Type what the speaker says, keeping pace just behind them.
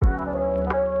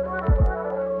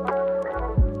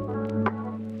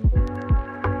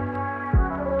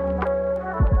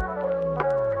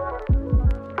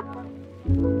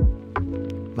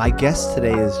My guest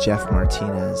today is Jeff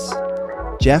Martinez.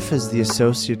 Jeff is the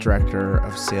Associate Director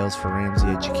of Sales for Ramsey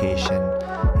Education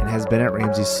and has been at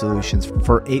Ramsey Solutions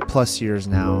for 8+ years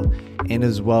now and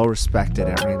is well respected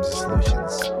at Ramsey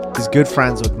Solutions. He's good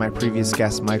friends with my previous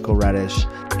guest, Michael Reddish,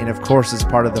 and of course is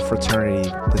part of the fraternity,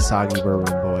 the Soggy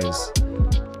Bourbon Boys.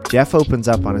 Jeff opens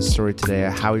up on his story today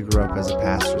of how he grew up as a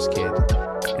pastor's kid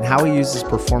and how he uses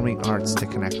performing arts to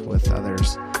connect with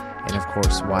others, and of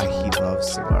course why he loves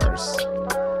cigars.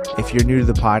 If you're new to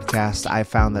the podcast, I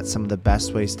found that some of the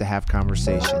best ways to have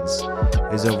conversations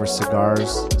is over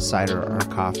cigars, cider, or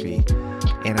coffee.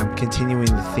 And I'm continuing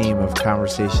the theme of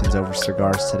conversations over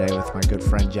cigars today with my good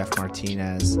friend Jeff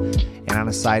Martinez. And on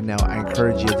a side note, I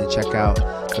encourage you to check out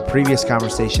the previous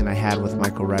conversation I had with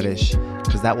Michael Reddish,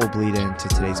 because that will bleed into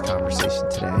today's conversation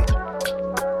today.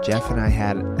 Jeff and I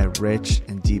had a rich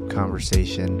and deep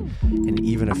conversation, and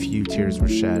even a few tears were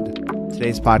shed.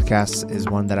 Today's podcast is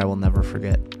one that I will never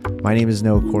forget. My name is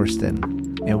Noah Corsten,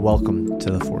 and welcome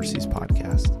to the 4Cs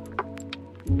Podcast.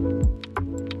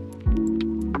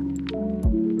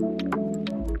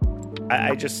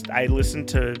 I listened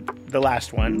to the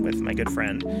last one with my good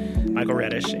friend, Michael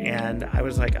Reddish, and I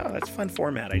was like, oh, that's a fun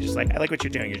format. I like what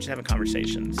you're doing. You're just having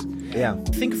conversations. Yeah.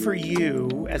 I think for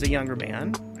you, as a younger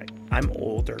man, I'm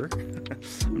older.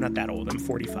 I'm not that old. I'm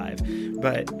 45.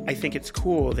 But I think it's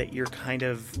cool that you're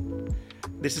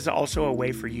this is also a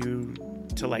way for you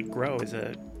to grow as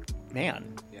a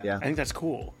man. Yeah. I think that's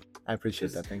cool.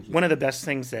 appreciate that. Thank you. One of the best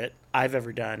things that I've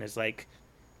ever done is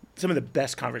some of the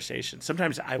best conversations.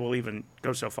 Sometimes I will even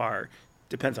go so far.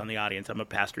 Depends on the audience. I'm a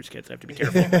pastor's kid, so I have to be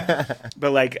careful.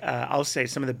 But I'll say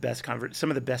some of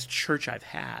the best church I've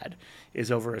had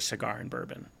is over a cigar and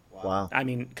bourbon. Wow. I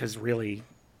mean, because really,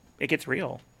 it gets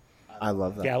real. I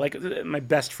love that. Yeah, my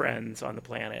best friends on the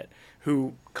planet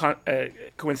who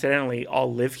coincidentally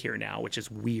all live here now, which is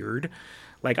weird.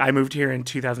 I moved here in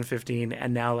 2015,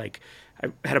 and now I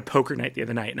had a poker night the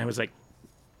other night, and I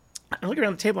looked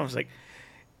around the table, and I was like,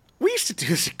 we used to do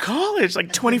this in college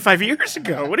 25 years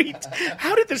ago.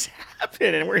 How did this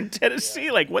happen? And we're in Tennessee.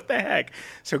 What the heck?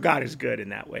 So God is good in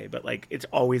that way. But it's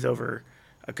always over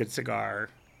a good cigar,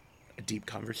 a deep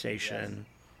conversation,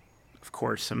 of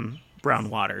course, some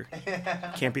brown water.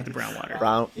 Can't beat the brown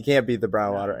water. You can't beat the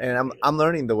brown water. And I'm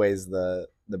learning the ways the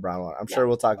brown water. I'm sure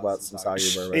we'll talk about some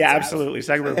Soggy Bourbon. Yeah, absolutely.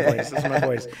 Soggy Bourbon Boys. Those are my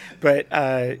boys. But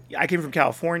I came from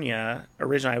California.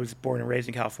 Originally, I was born and raised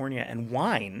in California, and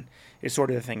wine is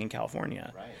sort of the thing in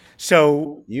California. Right.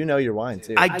 So you know your wine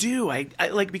too. I do. I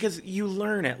because you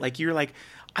learn it. You're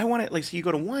I want it. So you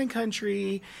go to wine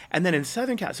country, and then in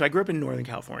Southern Cal. So I grew up in Northern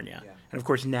California, and of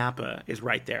course Napa is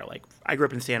right there. I grew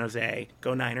up in San Jose.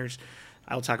 Go Niners!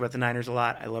 I'll talk about the Niners a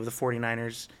lot. I love the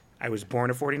 49ers. I was born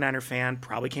a 49er fan.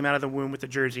 Probably came out of the womb with the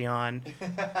jersey on.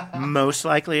 Most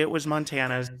likely it was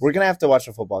Montana's. We're going to have to watch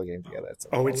a football game together.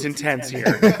 It's intense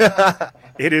here.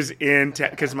 It is intense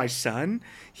because my son,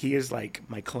 he is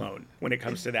my clone when it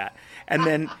comes to that. And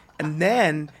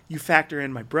then you factor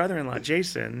in my brother-in-law,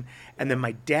 Jason, and then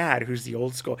my dad, who's the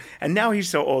old school. And now he's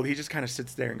so old, he just kind of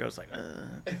sits there and goes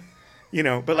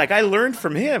but I learned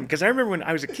from him, because I remember when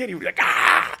I was a kid, he would be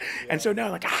ah! And so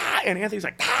now and Anthony's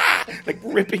ah!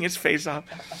 Ripping his face off,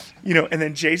 and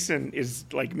then Jason is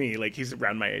like me, he's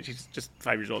around my age. He's just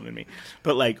 5 years older than me.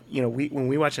 But when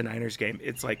we watch a Niners game,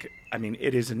 it's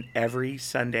it is an every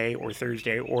Sunday or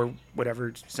Thursday or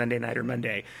whatever, Sunday night or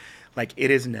Monday. It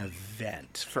is an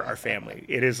event for our family.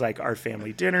 It is our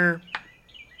family dinner.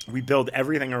 We build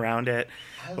everything around it.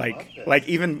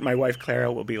 Even my wife,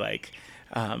 Clara, will be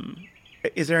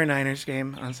is there a Niners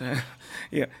game on Sunday?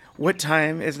 Yeah. What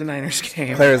time is the Niners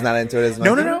game? Claire's not into it as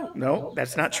much. No,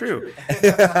 that's not true.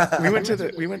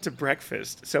 We went to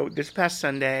breakfast. So this past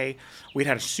Sunday, we'd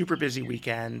had a super busy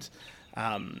weekend.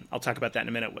 I'll talk about that in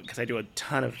a minute because I do a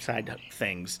ton of side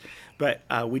things. But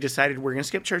we decided we're going to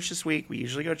skip church this week. We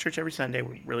usually go to church every Sunday.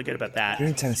 We're really good about that. You're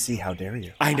in Tennessee. How dare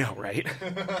you? I know, right?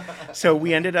 So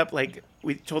we ended up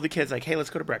we told the kids hey, let's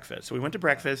go to breakfast. So we went to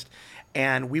breakfast,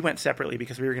 and we went separately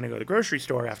because we were going to go to the grocery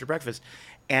store after breakfast.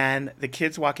 And the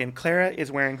kids walk in. Clara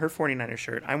is wearing her 49er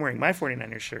shirt. I'm wearing my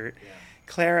 49er shirt. Yeah.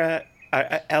 Clara...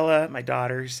 Ella, my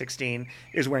daughter, who's 16,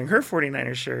 is wearing her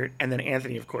 49ers shirt. And then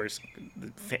Anthony, of course,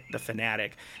 the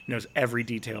fanatic, knows every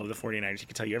detail of the 49ers. He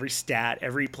can tell you every stat,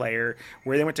 every player,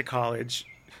 where they went to college,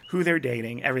 who they're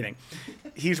dating, everything.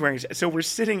 He's wearing... So we're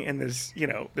sitting in this,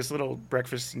 this little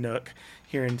breakfast nook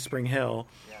here in Spring Hill,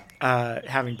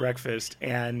 having breakfast.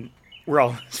 And we're all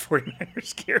in this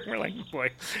 49ers gear. And we're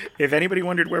boy, if anybody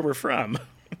wondered where we're from...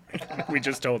 We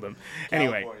just told them.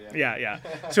 Anyway, yeah.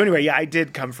 So anyway, I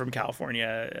did come from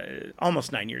California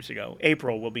almost 9 years ago.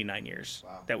 April will be 9 years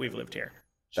that we've lived here.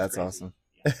 That's awesome.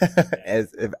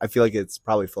 I feel like it's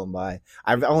probably flown by.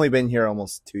 I've only been here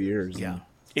almost 2 years. Yeah, And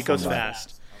it goes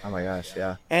fast. Oh my gosh,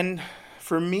 yeah. And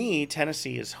for me,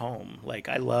 Tennessee is home. Like,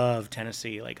 I love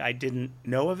Tennessee. Like, I didn't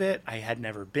know of it. I had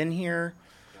never been here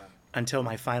until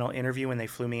my final interview when they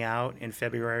flew me out in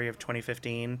February of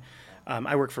 2015.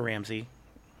 I work for Ramsey,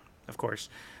 of course.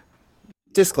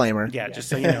 Disclaimer. Yeah, just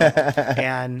so you know.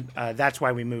 And that's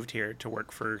why we moved here to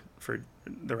work for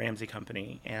the Ramsey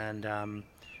company. And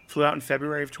flew out in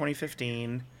February of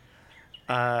 2015.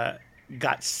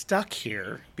 Got stuck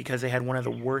here because they had one of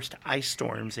the worst ice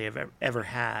storms they have ever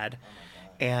had.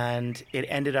 And it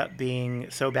ended up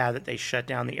being so bad that they shut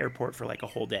down the airport for like a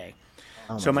whole day.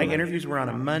 So my interviews were on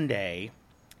a Monday,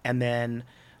 and then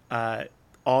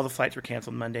all the flights were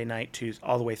canceled Monday night, Tuesday,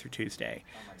 all the way through Tuesday.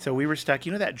 So we were stuck.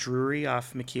 You know that Drury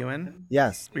off McEwen?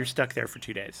 Yes. We were stuck there for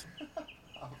 2 days.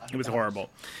 It was horrible.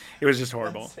 It was just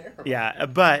horrible. Yeah,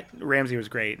 but Ramsey was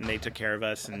great, and they took care of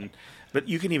us. But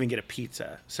you can even get a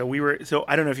pizza. So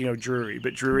I don't know if you know Drury,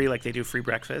 but Drury, like, they do free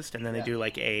breakfast, and then they do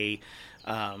like a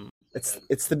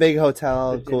It's the big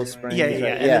hotel, Cool Springs. Yeah.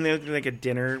 And then they do like a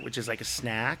dinner, which is like a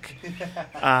snack.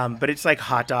 But it's like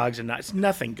hot dogs and it's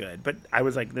nothing good. But I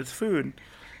was like, that's food.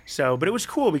 So, but it was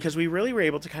cool because we really were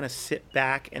able to kind of sit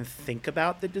back and think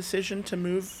about the decision to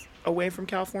move away from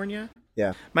California.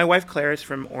 Yeah. My wife Claire is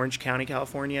from Orange County,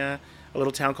 California, a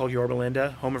little town called Yorba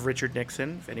Linda, home of Richard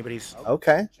Nixon, if anybody's...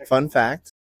 Okay, fun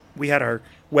fact. We had our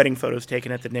wedding photos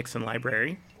taken at the Nixon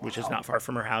Library, which is not far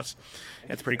from her house.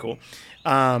 That's pretty cool.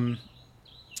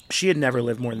 She had never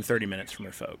lived more than 30 minutes from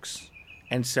her folks.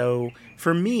 And so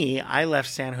for me, I left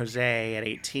San Jose at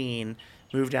 18,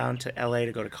 moved down to LA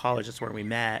to go to college. That's where we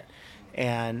met.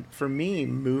 And for me,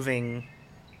 moving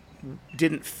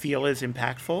didn't feel as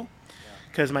impactful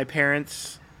because my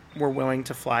parents were willing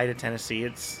to fly to Tennessee.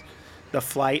 The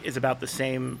flight is about the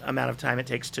same amount of time it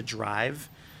takes to drive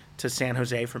to San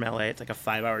Jose from LA. It's like a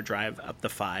 5-hour drive up the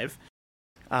 5.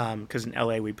 Because in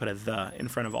LA we put a "the" in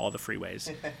front of all the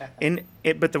freeways.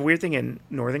 But the weird thing in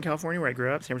Northern California, where I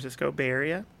grew up, San Francisco Bay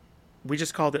Area, we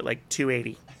just called it like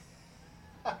 280.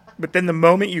 But then the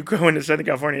moment you go into Southern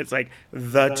California, it's like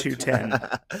the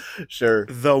 210. Sure.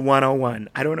 The 101.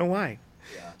 I don't know why.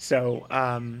 Yeah. So,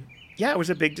 it was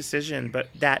a big decision. But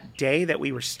that day that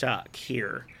we were stuck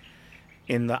here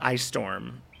in the ice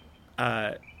storm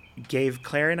gave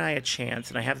Claire and I a chance.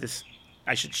 And I have this,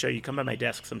 I should show you, come by my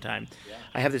desk sometime. Yeah.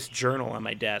 I have this journal on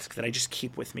my desk that I just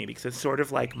keep with me because it's sort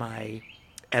of like my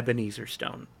Ebenezer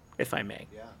stone, if I may.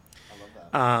 Yeah, I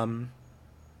love that.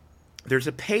 There's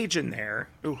a page in there.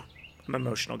 Ooh, I'm an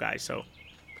emotional guy, so.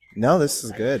 No, this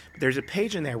is good. There's a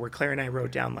page in there where Claire and I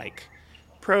wrote down like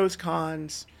pros,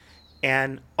 cons,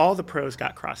 and all the pros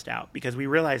got crossed out because we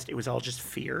realized it was all just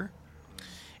fear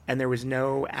and there was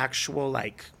no actual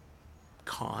like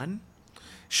con.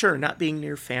 Sure, not being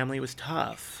near family was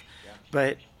tough,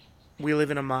 but we live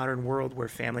in a modern world where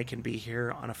family can be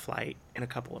here on a flight in a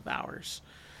couple of hours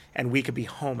and we could be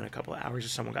home in a couple of hours if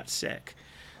someone got sick.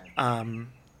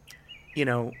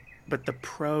 But the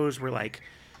pros were like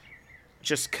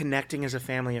just connecting as a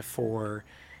family of 4,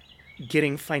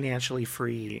 getting financially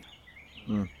free.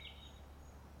 I'm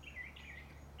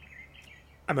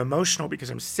emotional because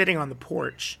I'm sitting on the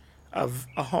porch of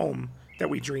a home that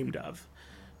we dreamed of.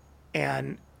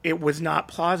 And it was not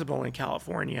plausible in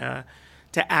California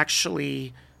to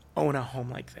actually own a home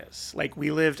like this. Like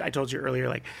I told you earlier,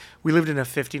 like we lived in a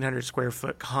 1,500 square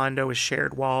foot condo with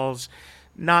shared walls,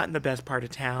 not in the best part of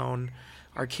town.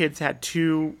 Our kids had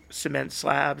 2 cement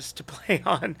slabs to play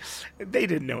on. They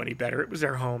didn't know any better. It was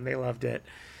their home. They loved it.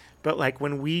 But like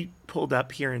when we pulled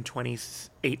up here in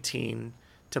 2018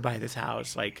 to buy this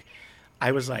house, like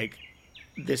I was like,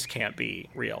 this can't be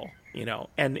real,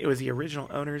 And it was the original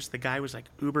owners. The guy was like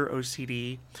uber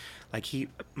OCD. Like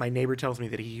my neighbor tells me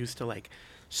that he used to like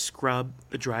scrub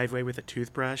the driveway with a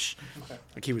toothbrush.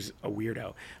 Like he was a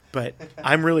weirdo. But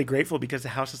I'm really grateful because the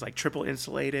house is like triple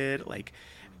insulated. Like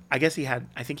I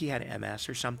think he had MS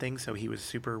or something, so he was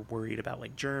super worried about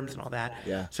like germs and all that.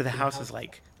 Yeah. So the house is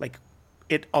like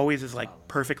it always is like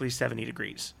perfectly 70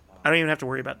 degrees. I don't even have to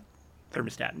worry about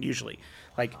thermostat usually.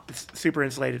 Like it's super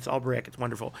insulated, it's all brick, it's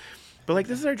wonderful. But like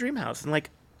this is our dream house, and like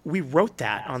we wrote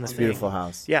that on the thing. Beautiful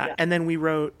house. Yeah, and then we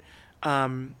wrote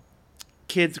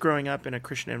kids growing up in a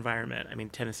Christian environment. I mean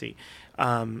Tennessee.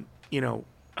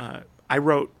 I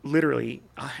wrote literally.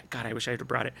 God, I wish I had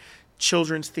brought it.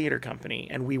 Children's theater company,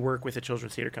 and we work with a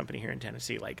children's theater company here in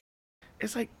Tennessee. Like,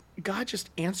 it's like God just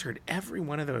answered every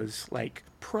one of those like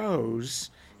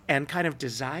pros and kind of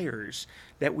desires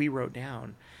that we wrote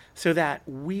down. So that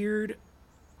weird,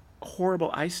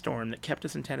 horrible ice storm that kept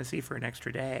us in Tennessee for an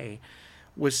extra day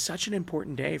was such an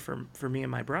important day for me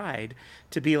and my bride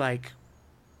to be like,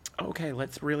 okay,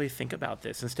 let's really think about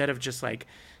this instead of just like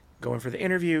going for the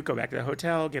interview, go back to the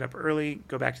hotel, get up early,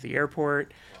 go back to the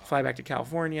airport, fly back to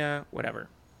California, whatever.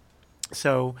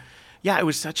 So, yeah, it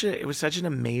was such an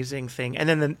amazing thing.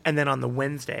 And then on the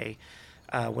Wednesday,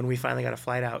 when we finally got a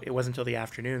flight out, it wasn't until the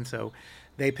afternoon. So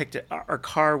they picked it. Our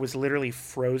car was literally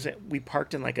frozen. We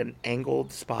parked in like an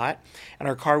angled spot, and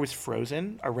our car was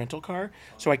frozen, our rental car.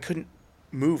 So I couldn't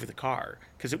move the car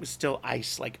because it was still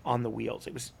ice like on the wheels.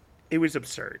 It was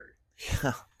absurd.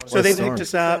 Yeah. So they picked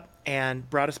us up and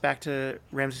brought us back to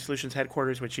Ramsey Solutions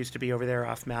headquarters, which used to be over there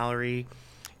off Mallory,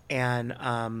 and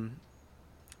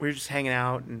we were just hanging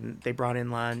out, and they brought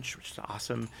in lunch, which is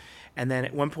awesome. And then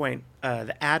at one point,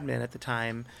 the admin at the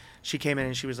time, she came in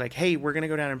and she was like, "Hey, we're gonna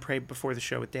go down and pray before the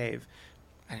show with Dave."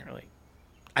 I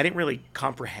didn't really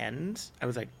comprehend. I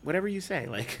was like, "Whatever you say."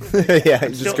 Like, yeah,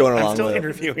 just going along. I'm still with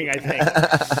interviewing, I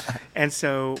think. And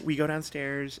so we go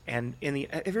downstairs, and have you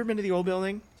ever been to the old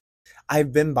building?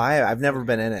 I've been by it. I've never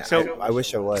been in it. So I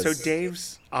wish I was. So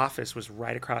Dave's office was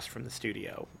right across from the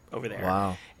studio over there.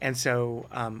 Wow. And so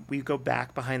we go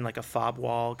back behind like a fob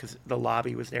wall because the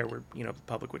lobby was there where the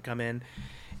public would come in,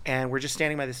 and we're just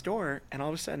standing by this door, and all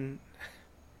of a sudden,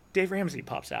 Dave Ramsey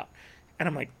pops out, and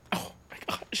I'm like, oh my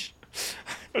gosh.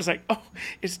 I was like, oh,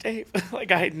 it's Dave.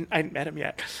 Like I hadn't met him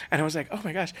yet, and I was like, oh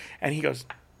my gosh, and he goes.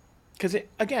 Because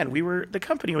again, the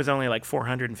company was only like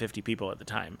 450 people at the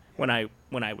time when I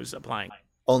was applying.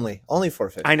 Only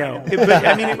 450. I know, but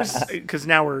I mean, it was because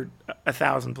now we're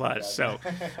 1,000 plus. So,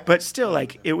 but still,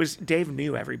 like it was. Dave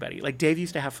knew everybody. Like Dave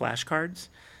used to have flashcards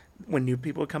when new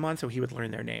people would come on, so he would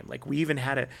learn their name. Like we even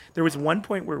had there was one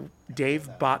point where Dave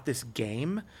bought this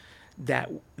game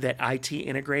that IT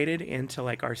integrated into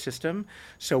like our system,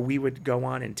 so we would go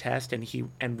on and test,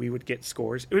 and we would get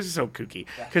scores. It was so kooky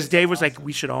because Dave was like,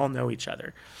 we should all know each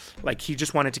other. Like he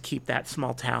just wanted to keep that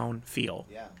small town feel.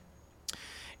 Yeah.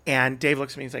 And Dave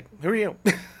looks at me, he's like, "Who are you?"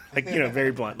 Like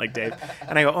very blunt, like Dave.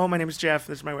 And I go, "Oh, my name is Jeff.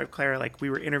 This is my wife Clara. Like we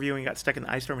were interviewing, got stuck in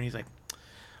the ice storm." And he's like,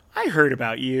 "I heard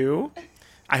about you.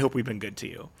 I hope we've been good to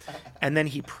you." And then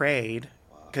he prayed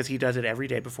because he does it every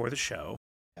day before the show.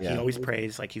 Yeah. He always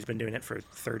prays, like he's been doing it for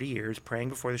 30 years, praying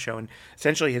before the show. And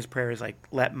essentially his prayer is like,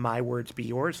 "Let my words be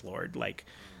yours, Lord. Like,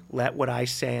 let what I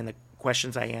say and the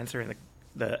questions I answer and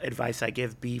the advice I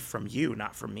give be from you,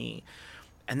 not from me."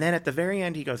 And then at the very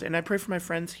end, he goes, "And I pray for my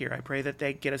friends here. I pray that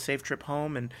they get a safe trip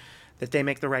home and that they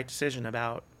make the right decision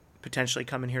about potentially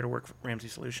coming here to work for Ramsey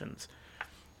Solutions."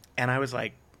 And I was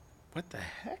like, what the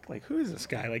heck? Like, who is this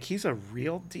guy? Like, he's a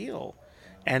real deal.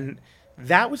 And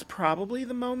that was probably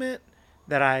the moment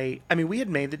that I mean, we had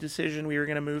made the decision we were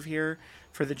going to move here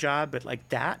for the job, but like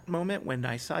that moment when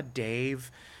I saw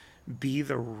Dave be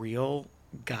the real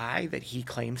guy that he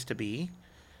claims to be,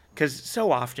 because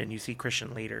so often you see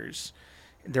Christian leaders,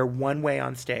 they're one way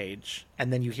on stage,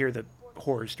 and then you hear the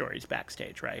horror stories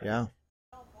backstage, right? Yeah.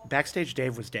 Backstage,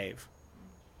 Dave was Dave.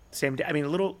 Same day. I mean, a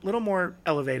little more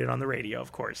elevated on the radio,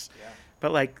 of course,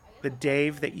 but like the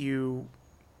Dave that you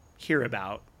hear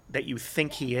about, that you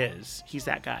think he is, he's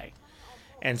that guy.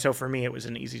 And so for me, it was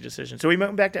an easy decision. So we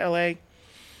went back to LA.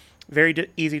 Very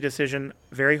easy decision.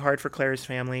 Very hard for Claire's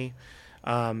family.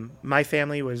 My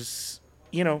family was,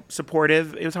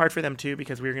 supportive. It was hard for them too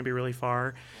because we were going to be really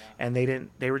far, and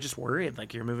they were just worried.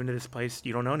 Like, you're moving to this place,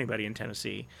 you don't know anybody in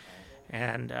Tennessee,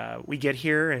 and we get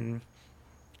here, and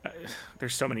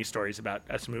there's so many stories about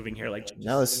us moving here. Like,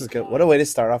 no, this is good. What a way to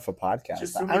start off a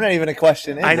podcast. I'm not even a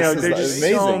question in. I know, there's just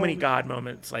so many God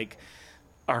moments. Like,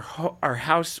 our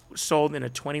house sold in a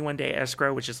 21-day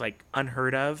escrow, which is like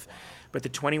unheard of, but the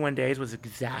 21 days was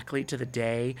exactly to the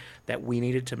day that we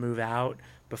needed to move out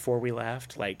before we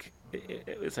left. Like,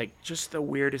 it was like just the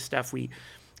weirdest stuff. We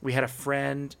had a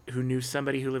friend who knew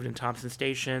somebody who lived in Thompson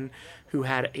Station who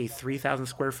had a 3,000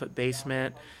 square foot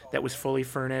basement that was fully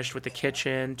furnished with a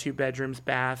kitchen, 2 bedrooms,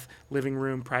 bath, living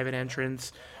room, private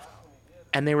entrance.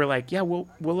 And they were like, "Yeah, we'll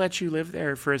let you live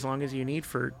there for as long as you need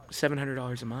for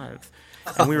 $700 a month."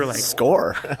 And we were like,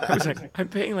 "Score!" I was like, "I'm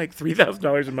paying like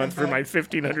 $3,000 a month for my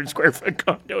 1,500 square foot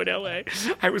condo in LA."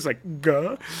 I was like,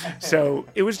 "Guh." So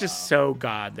it was just so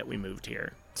God that we moved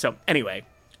here. So anyway,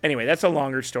 that's a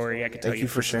longer story. I could tell you. Thank you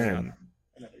for sharing.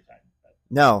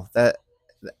 No,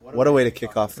 what a way to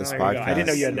kick off this podcast. I didn't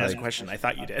know you had to ask a question. I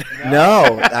thought you did.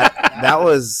 No, that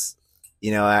was,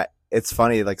 it's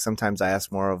funny. Like sometimes I ask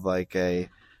more of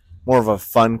a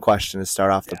fun question to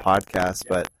start off the podcast,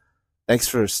 but thanks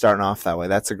for starting off that way.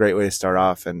 That's a great way to start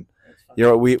off. And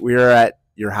we are at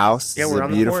your house. Yeah, it's we're a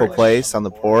on beautiful the place on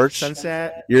the porch.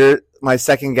 Sunset. You're my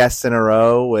second guest in a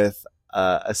row with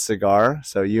a cigar.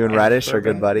 So you and And Reddish are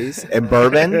bourbon. good buddies. And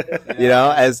bourbon,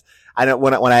 as I know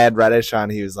when I had Reddish on,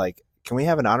 he was like, "Can we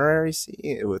have an honorary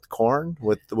seat with corn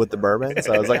with the bourbon?"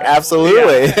 So I was like,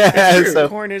 "Absolutely." Yeah, it's true. So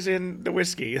Corn is in the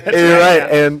whiskey. That's you're right,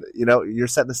 yeah. and you're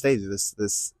setting the stage.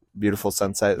 This beautiful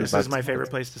sunset. This is my favorite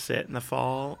place to sit in the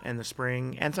fall and the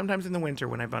spring, and sometimes in the winter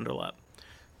when I bundle up.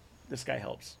 This guy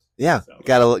helps. Yeah,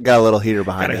 got a little heater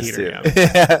behind Got a us heater, too.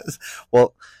 yeah. Yes.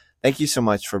 Well, thank you so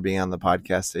much for being on the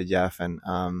podcast today, Jeff. And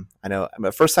I know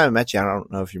the first time I met you, I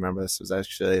don't know if you remember this, was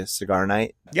actually a cigar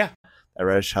night. Yeah. That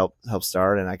Reddish helped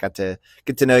start, and I got to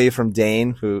get to know you from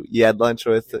Dane, who you had lunch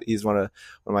with. He's one of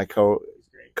my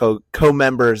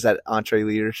co-members at Entree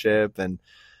Leadership, and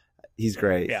he's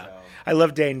great. Yeah. I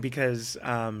love Dane because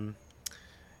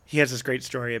he has this great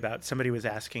story about somebody was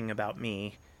asking about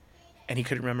me, and he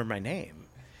couldn't remember my name.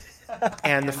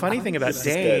 And the funny thing about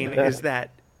Dane is that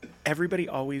everybody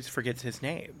always forgets his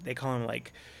name. They call him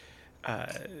like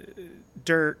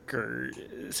Dirk or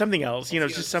something else,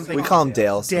 just something. We call him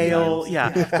Dale. Dale,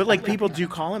 yeah. But like people do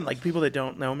call him, like people that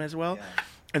don't know him as well.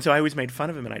 And so I always made fun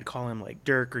of him, and I'd call him like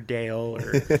Dirk or Dale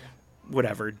or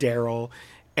whatever, Daryl.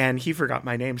 And he forgot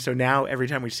my name. So now every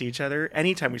time we see each other,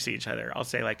 anytime we see each other, I'll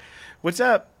say like, "What's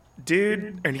up,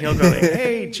 dude?" And he'll go like,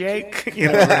 "Hey, Jake,"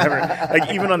 whatever.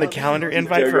 Like even on the calendar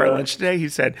invite for our lunch today, he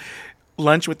said,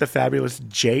 "Lunch with the fabulous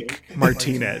Jake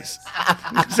Martinez."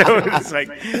 So it's like,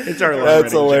 it's our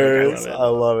That's hilarious. joke.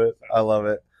 I love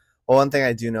it. Well, one thing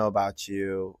I do know about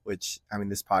you, which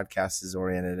this podcast is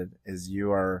oriented, is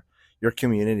you're a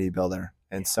community builder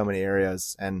in so many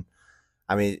areas. And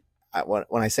when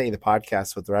I sent you the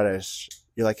podcast with Reddish,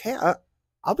 you're like, "Hey,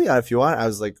 I'll be on if you want." I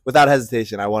was like, without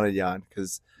hesitation, I wanted you on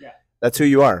because that's who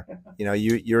you are.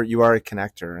 You are a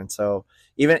connector, and so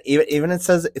even it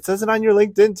says it on your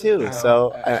LinkedIn too.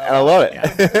 So and I love it.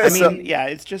 Yeah.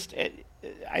 It's just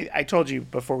I told you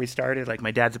before we started, like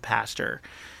my dad's a pastor,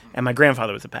 and my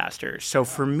grandfather was a pastor. So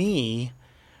for me,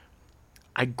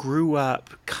 I grew up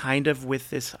kind of with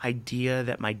this idea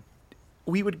that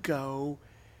we would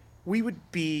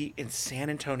be in San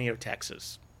Antonio,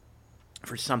 Texas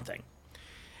for something.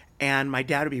 And my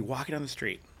dad would be walking down the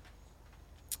street.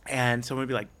 And someone would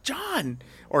be like, "John,"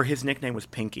 or his nickname was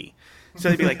Pinky. So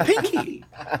they'd be like, "Pinky."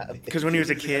 Because when he was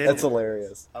a kid. That's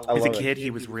hilarious. As a kid, he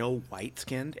was real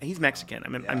white-skinned. And he's Mexican.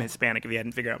 I'm Hispanic if you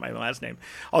hadn't figured out my last name.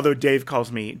 Although Dave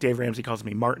Ramsey calls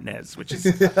me Martinez, which is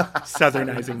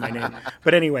southernizing my name.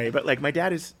 But anyway, like my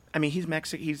dad is, he's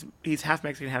Mexican. He's half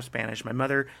Mexican, half Spanish. My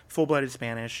mother, full-blooded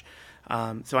Spanish.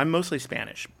 So I'm mostly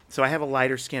Spanish. So I have a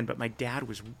lighter skin, but my dad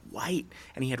was white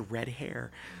and he had red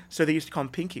hair. So they used to call him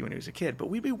Pinky when he was a kid. But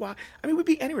we'd be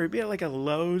anywhere. We'd be at like a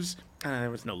Lowe's. There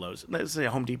was no Lowe's. Let's say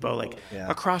a Home Depot,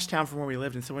 across town from where we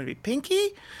lived, and someone would be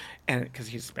Pinky, and because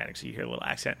he's Hispanic, so you hear a little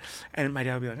accent. And my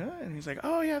dad would be like, "Oh," and he's like,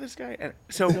 "Oh yeah, this guy." And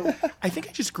so I think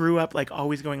I just grew up like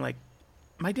always going like,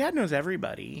 my dad knows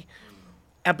everybody,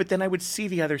 but then I would see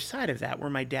the other side of that,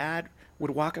 where my dad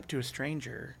would walk up to a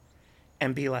stranger,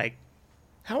 and be like,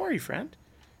 "How are you, friend?"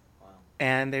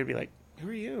 And they'd be like, "Who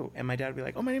are you?" And my dad would be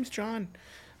like, "Oh, my name's John.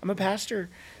 I'm a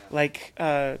pastor. Like,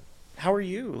 how are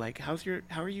you? Like, how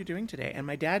are you doing today?" And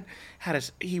my dad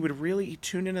he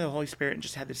tuned into the Holy Spirit and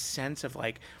just had this sense of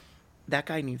like, that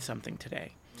guy needs something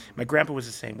today. My grandpa was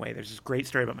the same way. There's this great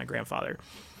story about my grandfather.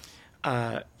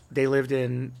 They lived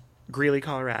in Greeley,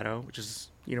 Colorado, which is,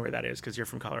 you know where that is because you're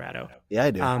from Colorado. Yeah,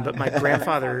 I do. But my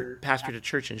grandfather pastored a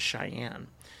church in Cheyenne.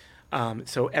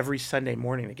 So every Sunday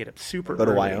morning they get up super early.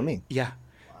 Go to Wyoming. Yeah.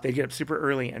 They'd get up super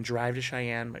early and drive to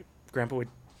Cheyenne. My grandpa would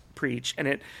preach.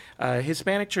 And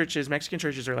Hispanic churches, Mexican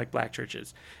churches are like black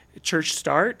churches. Church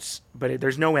starts, but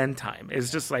there's no end time. It's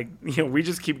just like, we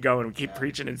just keep going. We keep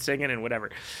preaching and singing and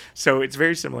whatever. So it's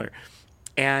very similar.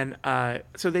 And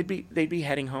so they'd be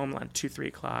heading home around 2-3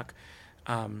 o'clock.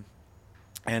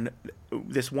 And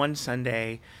this one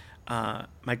Sunday,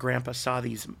 my grandpa saw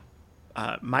these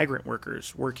migrant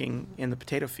workers working in the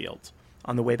potato fields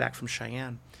on the way back from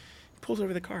Cheyenne. He pulls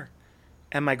over the car.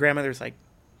 And my grandmother's like,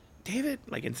 "David,"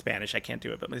 like in Spanish, I can't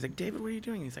do it, but he's like, "David, what are you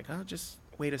doing?" He's like, "Oh, just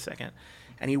wait a second."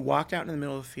 And he walked out in the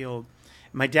middle of the field.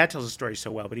 My dad tells the story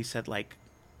so well, but he said like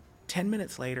 10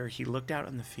 minutes later, he looked out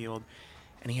in the field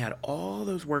and he had all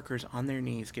those workers on their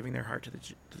knees giving their heart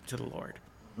to the Lord.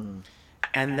 Mm.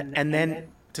 And then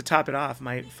to top it off,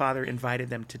 my father invited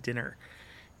them to dinner.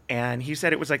 And he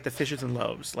said it was like the fishes and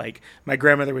loaves. Like my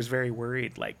grandmother was very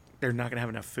worried, like they're not going to have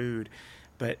enough food.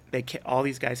 But all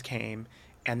these guys came,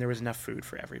 and there was enough food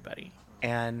for everybody.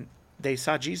 And they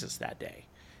saw Jesus that day.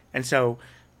 And so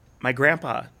my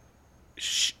grandpa,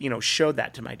 showed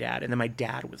that to my dad. And then my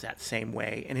dad was that same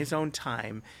way in his own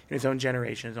time, in his own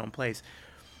generation, his own place.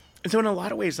 And so in a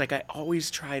lot of ways, like I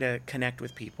always try to connect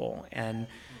with people and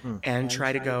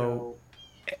try to go.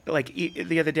 Like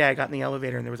the other day, I got in the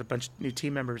elevator and there was a bunch of new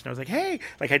team members, and I was like, "Hey!"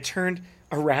 Like I turned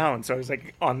around, so I was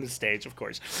like on the stage, of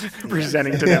course,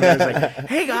 presenting to them. And I was like,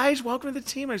 "Hey guys, welcome to the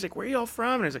team." I was like, "Where are you all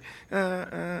from?" And I was like,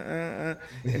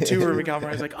 And two were in California.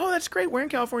 I was like, "Oh, that's great. We're in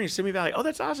California, Simi Valley. Oh,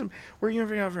 that's awesome. Where are you in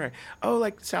California?" "Oh,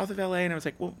 like south of LA." And I was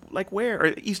like, "Well, like where?"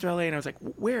 Or east of LA. And I was like,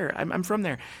 "Where?" I'm from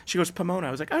there. She goes, "Pomona."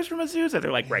 I was like, "I was from Azusa."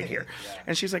 They're like, "Right here."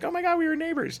 And she's like, "Oh my God, we were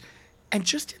neighbors." And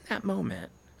just in that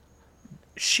moment,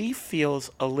 she feels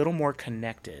a little more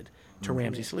connected to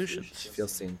Ramsey Solutions. She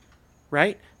feels seen.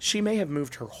 Right? She may have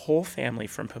moved her whole family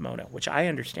from Pomona, which I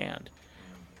understand.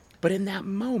 But in that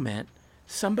moment,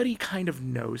 somebody kind of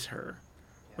knows her,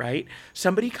 right?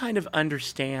 Somebody kind of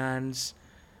understands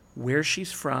where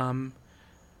she's from,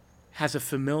 has a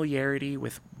familiarity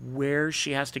with where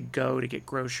she has to go to get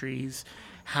groceries,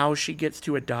 how she gets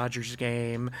to a Dodgers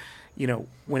game, you know,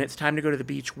 when it's time to go to the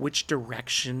beach, which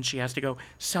direction she has to go.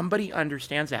 Somebody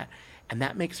understands that, and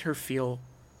that makes her feel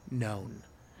known.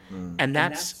 And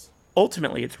that's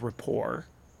ultimately it's rapport,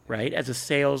 right? As a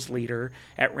sales leader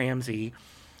at Ramsey,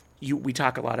 we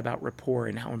talk a lot about rapport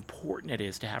and how important it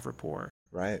is to have rapport.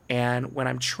 Right. And when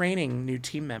I'm training new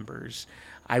team members,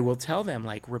 I will tell them,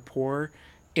 like, rapport,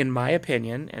 in my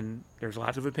opinion, and there's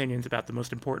lots of opinions about the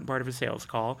most important part of a sales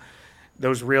call,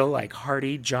 those real, like,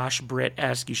 hearty Josh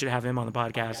Britt-esque, you should have him on the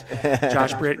podcast,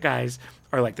 Josh Britt guys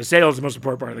are like, the sales is the most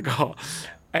important part of the call.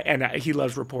 And he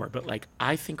loves rapport. But, like,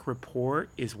 I think rapport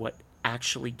is what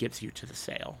actually gets you to the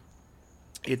sale.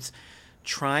 It's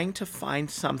trying to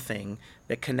find something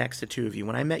that connects the two of you.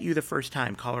 When I met you the first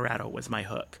time, Colorado was my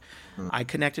hook. I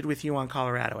connected with you on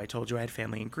Colorado. I told you I had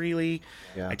family in Greeley.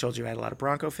 Yeah. I told you I had a lot of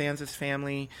Bronco fans as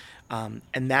family. And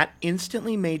that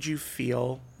instantly made you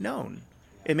feel known.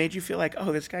 It made you feel like,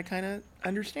 oh, this guy kind of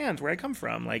understands where I come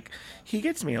from. Like, he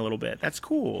gets me a little bit. That's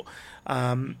cool.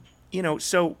 You know,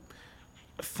 so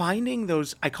finding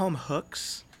those, I call them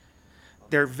hooks.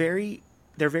 They're very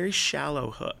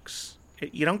shallow hooks.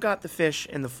 You don't got the fish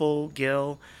in the full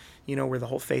gill, you know, where the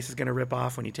whole face is going to rip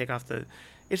off when you take off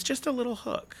it's just a little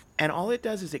hook. And all it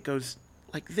does is it goes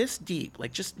like this deep,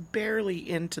 like just barely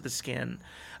into the skin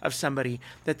of somebody,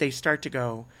 that they start to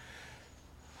go,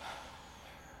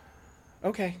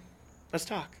 okay, let's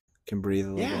talk. Can breathe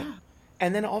a little bit.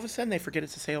 And then all of a sudden they forget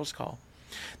it's a sales call.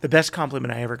 The best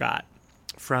compliment I ever got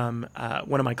from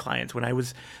one of my clients when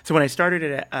I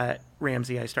started at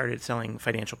Ramsey, I started selling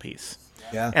financial peace.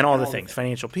 Yeah. And all the things,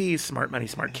 financial peace, smart money,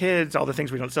 smart kids, all the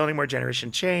things we don't sell anymore,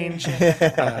 generation change,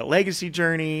 legacy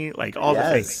journey, like all the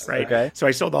things, right? Okay. So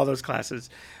I sold all those classes.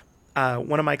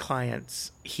 One of my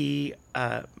clients,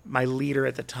 my leader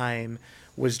at the time,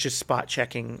 was just spot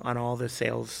checking on all the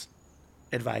sales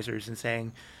advisors and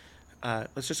saying,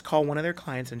 let's just call one of their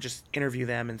clients and just interview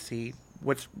them and see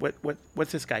what's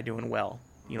this guy doing well?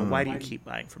 You know, why do you keep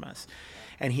buying from us?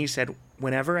 And he said,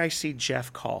 whenever I see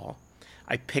Jeff call,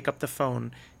 I pick up the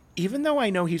phone. Even though I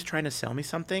know he's trying to sell me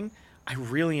something, I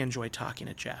really enjoy talking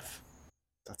to Jeff.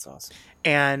 That's awesome.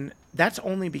 And that's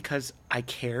only because I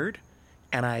cared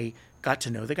and I got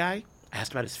to know the guy. I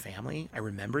asked about his family. I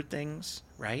remembered things,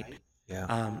 right?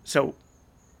 Yeah. So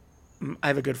I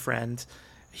have a good friend.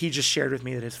 He just shared with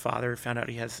me that his father found out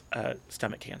he has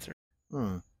stomach cancer.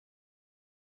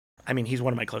 I mean, he's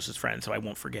one of my closest friends, so I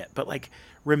won't forget. But, like,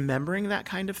 remembering that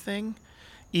kind of thing,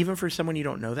 even for someone you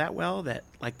don't know that well, that,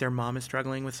 like, their mom is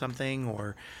struggling with something,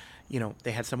 or, you know,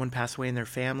 they had someone pass away in their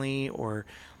family, or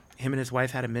him and his wife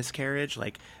had a miscarriage,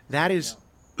 like, that is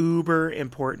uber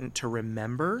important to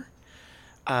remember,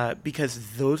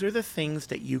 because those are the things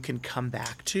that you can come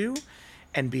back to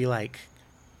and be like,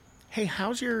 hey,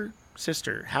 how's your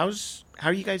sister? How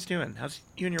are you guys doing? How's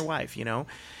you and your wife, you know?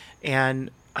 And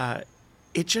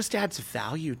it just adds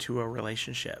value to a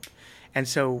relationship. And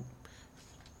so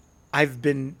I've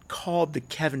been called the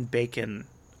Kevin Bacon.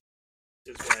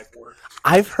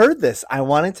 I've heard this. I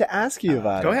wanted to ask you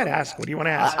about it. Go ahead, ask. What do you want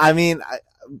to ask? I mean,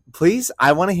 please,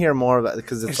 I want to hear more about it,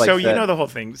 because it's like, so you know the whole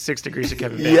thing, 6 degrees of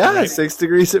Kevin Bacon. Yeah, right? 6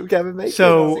 degrees of Kevin Bacon.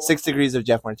 So 6 degrees of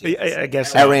Jeff Martinez. I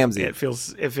guess at Ramsey. It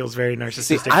feels very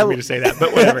narcissistic for me to say that,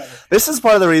 but whatever. This is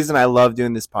part of the reason I love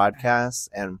doing this podcast,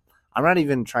 and I'm not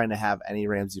even trying to have any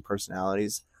Ramsey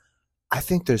personalities. I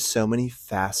think there's so many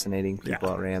fascinating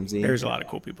people at Ramsey. There's a lot of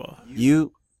cool people.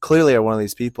 You clearly are one of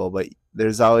these people, but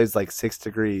there's always like 6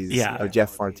 degrees of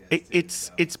Jeff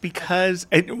Martinez. It's because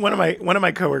one of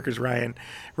my coworkers, Ryan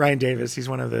Davis, he's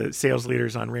one of the sales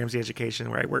leaders on Ramsey Education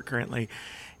where I work currently.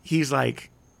 He's like,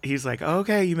 he's like,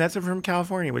 okay, you met someone from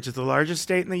California, which is the largest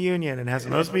state in the union and has the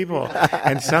most people,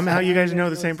 and somehow you guys know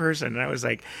the same person. And I was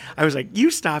like, you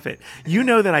stop it. You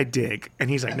know that I dig. And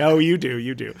he's like, no, you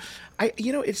do.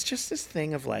 It's just this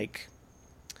thing of like,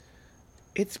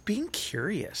 it's being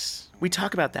curious. We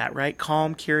talk about that, right?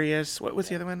 Calm, curious. What's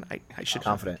the other one? I should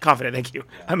Confident. Confident. Thank you.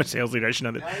 I'm a sales leader. I should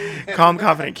know that. Calm,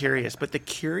 confident, curious. But the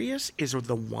curious is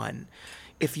the one.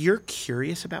 If you're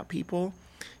curious about people,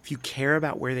 if you care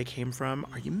about where they came from,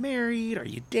 are you married? Are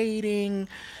you dating?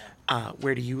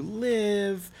 Where do you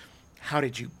live? How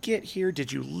did you get here?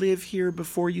 Did you live here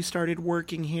before you started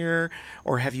working here?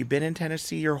 Or have you been in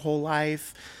Tennessee your whole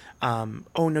life?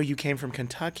 Oh, no, you came from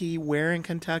Kentucky. Where in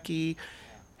Kentucky?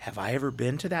 Have I ever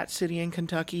been to that city in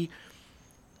Kentucky?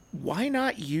 Why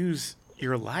not use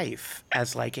your life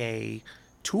as like a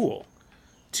tool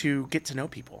to get to know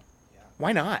people?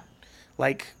 Why not?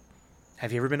 Like,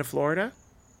 have you ever been to Florida?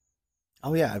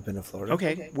 Oh yeah, I've been to Florida.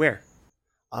 Okay. Where?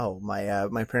 Oh,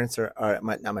 my parents are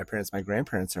not my parents. My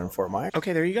grandparents are in Fort Myers.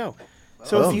 Okay, there you go.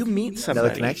 So if you meet somebody,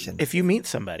 Another connection. If you meet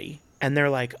somebody and they're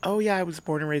like, "Oh yeah, I was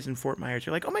born and raised in Fort Myers,"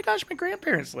 you're like, "Oh my gosh, my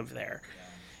grandparents live there."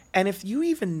 And if you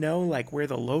even know like where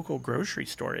the local grocery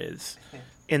store is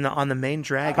on the main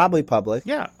drag, Probably public.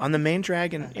 yeah, on the main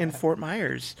drag in Fort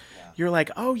Myers, you're like,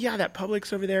 "Oh yeah, that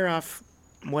Publix over there off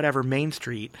whatever Main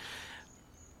Street."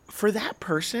 For that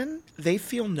person, they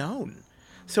feel known.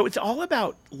 So it's all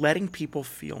about letting people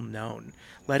feel known,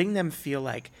 letting them feel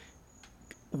like,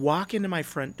 walk into my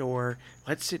front door,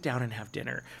 let's sit down and have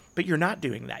dinner. But you're not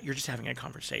doing that. You're just having a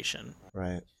conversation.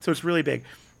 Right. So it's really big.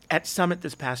 At Summit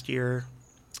this past year,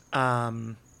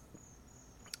 there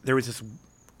was this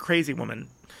crazy woman.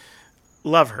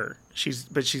 Love her. She's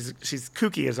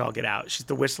kooky as all get out. She's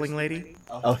the whistling lady.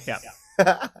 Oh Yeah.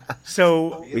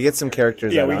 So we get some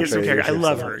characters. yeah, out we on get some Trader characters. I Joe's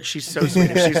love somewhere. her. She's so sweet.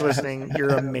 If she's listening, you're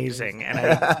amazing, and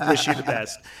I wish you the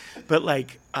best. But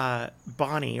like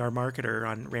Bonnie, our marketer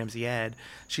on Ramsey Ed,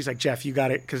 she's like, Jeff, you got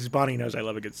it, because Bonnie knows I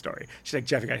love a good story. She's like,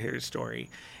 Jeff, you got to hear his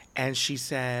story. And she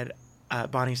said,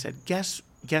 Bonnie said, guess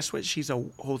what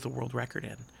holds the world record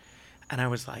in? And I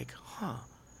was like, huh.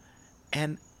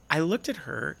 And I looked at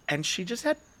her, and she just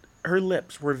had, her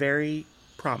lips were very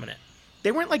prominent.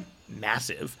 They weren't like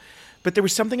massive, but there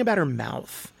was something about her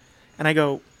mouth. And I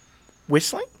go,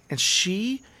 whistling? And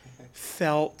she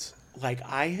felt like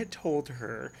I had told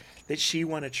her that she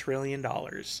won $1 trillion.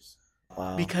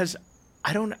 Wow. Because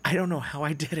I don't know how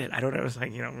I did it. I don't know. It was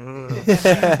like,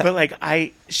 but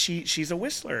like she's a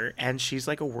whistler, and she's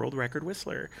like a world record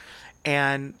whistler.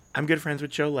 And I'm good friends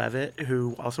with Joe Levitt,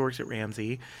 who also works at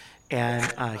Ramsey. And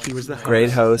he was the host.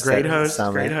 Great host.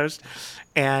 Great host.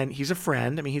 And he's a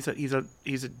friend. I mean, he's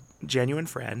a genuine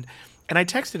friend. And I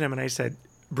texted him and I said,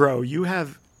 bro, you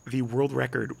have the world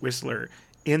record whistler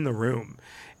in the room.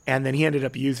 And then he ended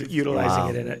up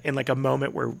utilizing it in like a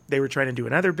moment where they were trying to do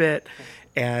another bit,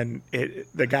 and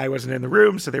the guy wasn't in the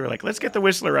room, so they were like, let's get the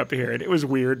whistler up here. And it was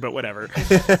weird, but whatever.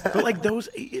 But like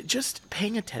just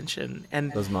paying attention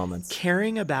and Those moments.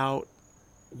 caring about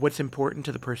what's important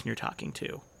to the person you're talking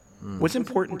to. What's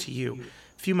important to you?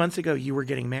 A few months ago, you were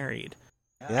getting married.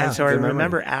 Yeah, and so I good memory.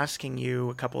 remember asking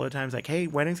you a couple of times, like, hey,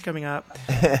 wedding's coming up.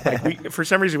 Like for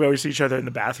some reason, we always see each other in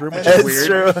the bathroom, which is It's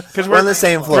weird. true. Because We're on the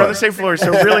same floor. We're on the same floor. So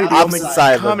really, the only Opposite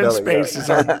side of the common building, space yeah. is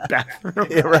our bathroom.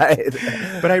 You're right.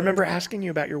 But I remember asking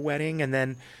you about your wedding. And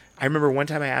then I remember one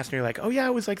time I asked you, you're like, oh, yeah,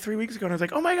 it was like 3 weeks ago. And I was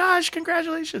like, oh, my gosh,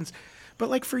 congratulations. But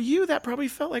like for you, that probably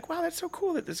felt like, wow, that's so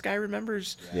cool that this guy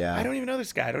remembers. Yeah. I don't even know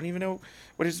this guy. I don't even know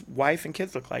what his wife and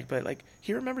kids look like. But like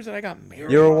he remembers that I got married.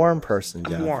 You're a warm person,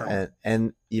 Jeff. I'm warm.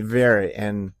 And you're very,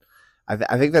 and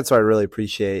I think that's what I really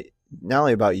appreciate, not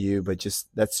only about you, but just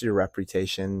that's your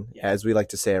reputation, as we like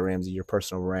to say at Ramsey, your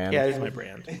personal brand. Yeah, it is my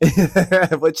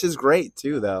brand. Which is great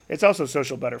too, though. It's also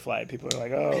social butterfly. People are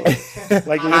like, oh,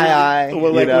 like Hi,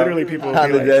 well, like literally people will on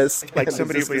be the like, desk, like on the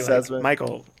somebody will disc be like, assessment.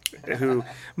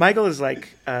 Michael is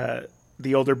like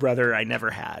the older brother I never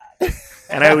had.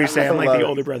 And I always say I'm like Love the it.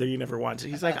 older brother you never wanted.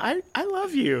 He's like, I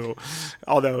love you.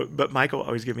 But Michael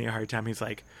always give me a hard time. He's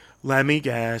like, let me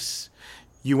guess.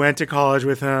 You went to college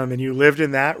with him and you lived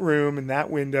in that room in that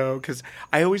window. Because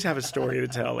I always have a story to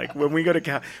tell. Like when we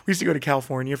used to go to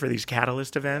California for these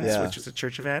Catalyst events, Yeah. which is a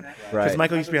church event. Because Right.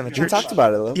 Michael used to be on the We church. talked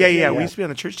about it a little Yeah, bit. yeah. We used to be on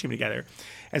the church team together.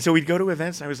 And so we'd go to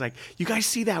events, and I was like, you guys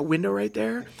see that window right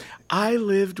there? I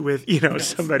lived with,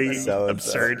 somebody So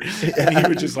absurd. And he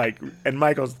was just like, and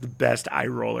Michael's the best eye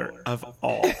roller of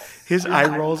all. His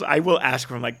eye rolls, I will ask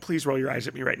him, like, please roll your eyes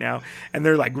at me right now. And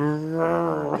they're like,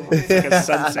 it's like a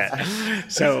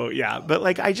sunset. So, yeah. But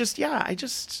like, I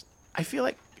feel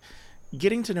like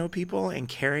getting to know people and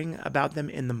caring about them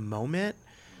in the moment,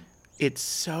 it's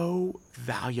so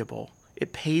valuable.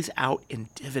 It pays out in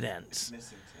dividends.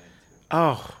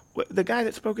 Oh, the guy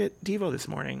that spoke at Devo this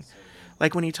morning,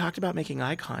 like when he talked about making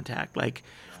eye contact, like,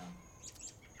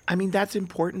 I mean, that's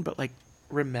important, but like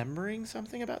remembering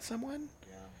something about someone,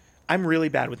 I'm really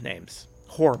bad with names.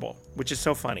 Horrible, which is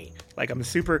so funny. Like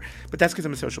but that's because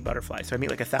I'm a social butterfly. So I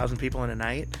meet like 1,000 people in a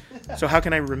night. So how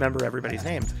can I remember everybody's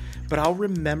names? But I'll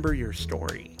remember your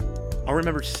story. I'll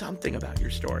remember something about your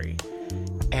story.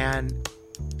 And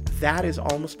that is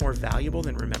almost more valuable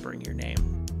than remembering your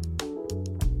name.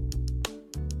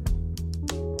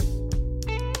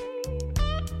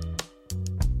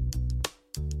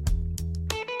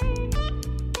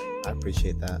 I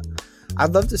appreciate that.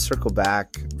 I'd love to circle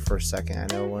back for a second.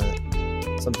 I know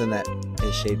something that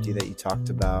has shaped you that you talked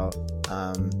about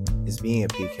is being a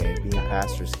PK, being a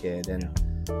pastor's kid. And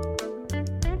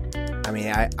I mean,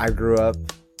 I grew up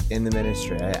in the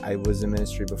ministry. I was in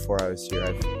ministry before I was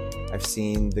here. I've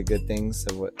seen the good things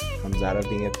of what comes out of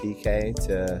being a PK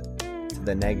to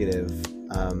the negative.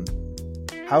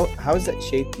 How has that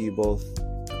shaped you both?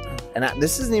 And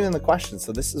this isn't even the question.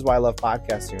 So this is why I love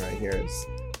podcasting right here.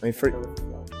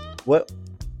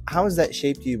 How has that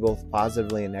shaped you both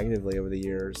positively and negatively over the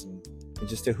years and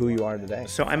just to who you are today?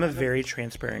 So I'm a very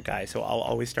transparent guy, so I'll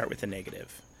always start with the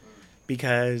negative.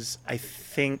 Because I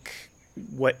think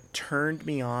what turned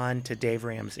me on to Dave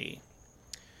Ramsey,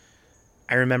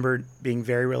 I remember being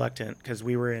very reluctant because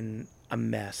we were in a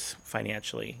mess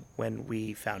financially when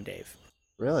we found Dave.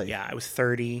 Really? Yeah, I was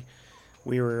 30.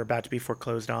 We were about to be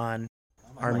foreclosed on.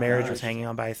 Our marriage was hanging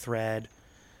on by a thread.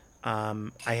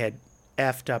 I had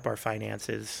effed up our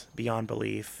finances beyond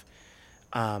belief.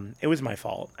 It was my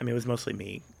fault. I mean, it was mostly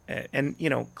me. And,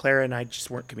 Clara and I just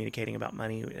weren't communicating about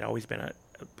money. It had always been a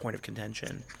point of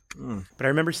contention. But I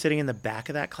remember sitting in the back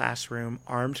of that classroom,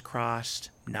 arms crossed,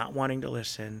 not wanting to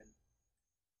listen.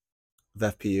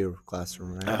 The FPU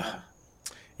classroom, right?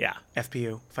 Yeah,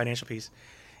 FPU, financial peace.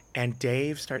 And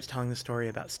Dave starts telling the story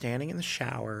about standing in the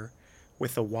shower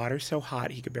with the water so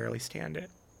hot he could barely stand it.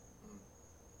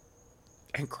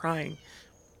 And crying.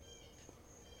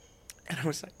 And I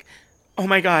was like, oh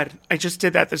my God, I just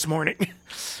did that this morning.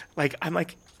 I'm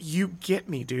like, you get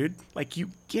me, dude. Like,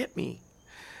 you get me.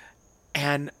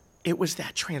 And it was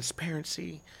that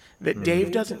transparency that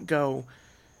Dave doesn't go,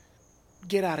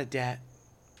 get out of debt,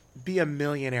 be a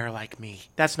millionaire like me.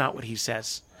 That's not what he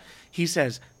says. He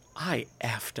says, I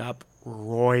effed up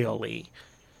royally.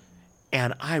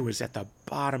 And I was at the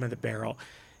bottom of the barrel.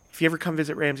 If you ever come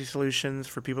visit Ramsey Solutions,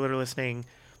 for people that are listening,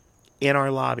 in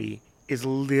our lobby is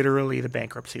literally the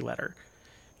bankruptcy letter.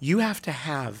 You have to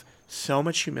have so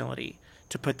much humility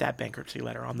to put that bankruptcy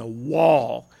letter on the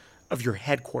wall of your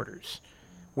headquarters.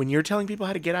 When you're telling people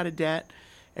how to get out of debt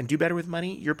and do better with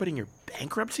money, you're putting your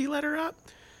bankruptcy letter up?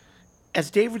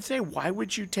 As Dave would say, why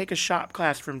would you take a shop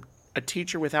class from a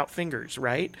teacher without fingers,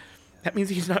 right? That means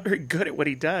he's not very good at what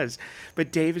he does.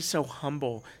 But Dave is so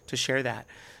humble to share that.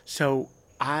 So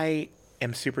I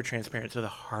am super transparent. So the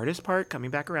hardest part,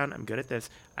 coming back around, I'm good at this.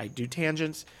 I do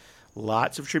tangents,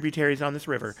 lots of tributaries on this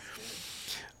river.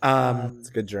 It's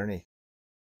a good journey.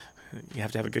 You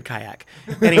have to have a good kayak.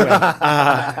 Anyway,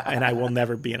 and I will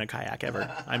never be in a kayak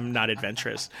ever. I'm not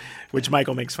adventurous, which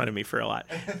Michael makes fun of me for a lot.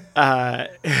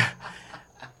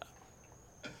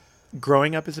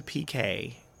 Growing up as a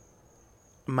PK,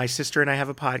 my sister and I have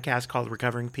a podcast called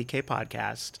Recovering PK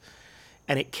Podcast,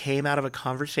 and it came out of a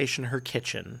conversation in her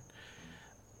kitchen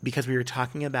because we were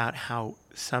talking about how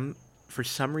for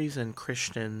some reason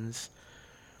Christians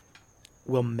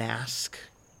will mask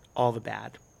all the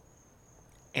bad.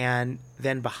 And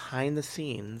then behind the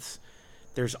scenes,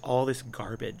 there's all this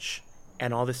garbage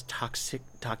and all this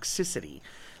toxicity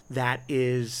that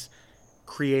is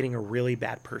creating a really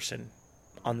bad person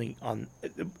and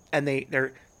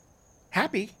they're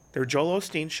happy. They're Joel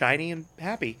Osteen, shiny and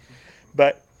happy.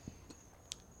 But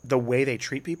the way they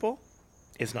treat people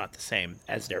is not the same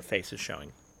as their face is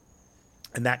showing.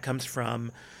 And that comes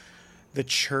from the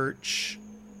church.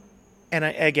 And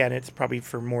again, it's probably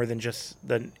for more than just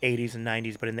the 80s and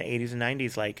 90s, but in the 80s and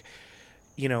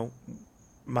 90s,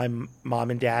 my mom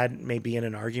and dad may be in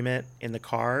an argument in the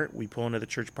car. We pull into the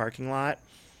church parking lot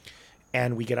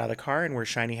and we get out of the car and we're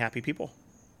shiny, happy people.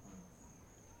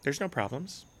 There's no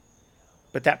problems.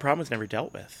 But that problem was never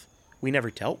dealt with. We never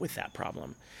dealt with that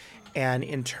problem. And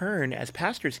in turn, as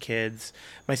pastors' kids,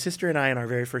 my sister and I, in our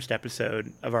very first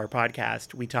episode of our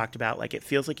podcast, we talked about, it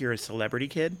feels like you're a celebrity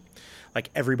kid. Like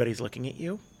everybody's looking at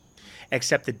you.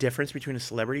 Except the difference between a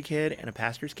celebrity kid and a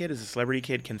pastor's kid is a celebrity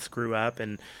kid can screw up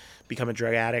and become a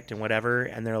drug addict and whatever.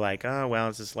 And they're like, oh, well,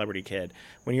 it's a celebrity kid.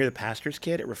 When you're the pastor's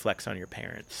kid, it reflects on your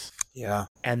parents. Yeah.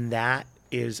 And that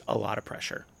is a lot of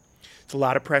pressure. It's a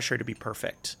lot of pressure to be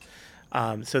perfect,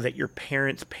 so that your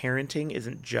parents' parenting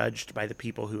isn't judged by the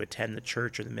people who attend the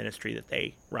church or the ministry that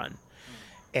they run.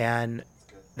 And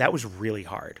that was really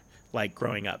hard, like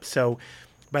growing up. So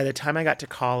by the time I got to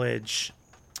college,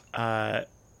 I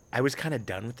was kind of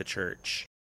done with the church.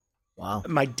 Wow.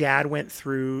 My dad went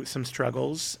through some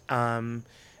struggles when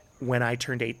I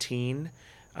turned 18.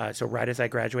 So right as I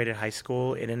graduated high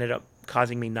school, it ended up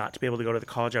causing me not to be able to go to the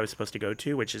college I was supposed to go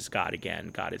to, which is God again.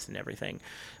 God is in everything.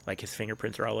 Like his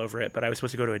fingerprints are all over it. But I was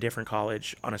supposed to go to a different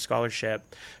college on a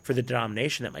scholarship for the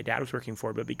denomination that my dad was working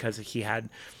for. But because he had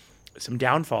some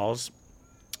downfalls,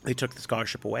 they took the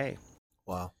scholarship away.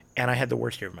 Wow. And I had the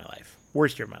worst year of my life.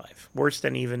 Worst year of my life. Worse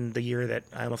than even the year that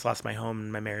I almost lost my home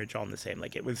and my marriage, all in the same.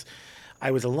 Like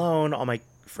I was alone. All my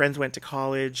friends went to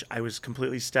college. I was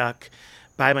completely stuck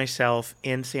by myself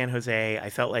in San Jose. I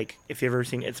felt like, if you've ever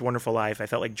seen It's a Wonderful Life, I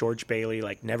felt like George Bailey,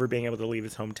 like never being able to leave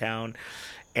his hometown.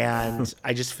 And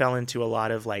I just fell into a lot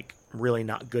of like really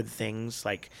not good things,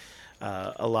 like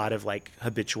a lot of like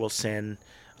habitual sin.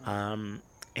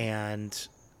 And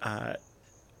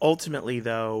ultimately,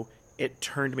 though, it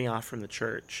turned me off from the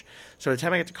church. So by the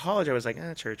time I got to college, I was like,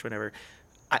 church, whatever.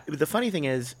 The funny thing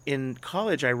is, in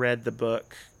college, I read the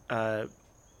book,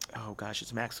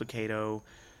 it's Max Lucado,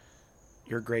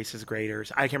 Your Grace is Greater.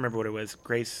 I can't remember what it was.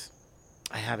 Grace,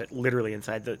 I have it literally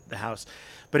inside the house.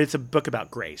 But it's a book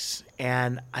about grace.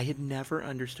 And I had never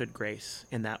understood grace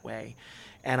in that way.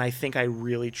 And I think I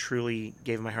really, truly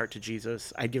gave my heart to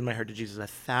Jesus. I'd given my heart to Jesus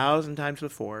 1,000 times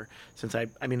before. Since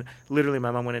literally my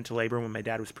mom went into labor when my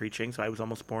dad was preaching. So I was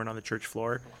almost born on the church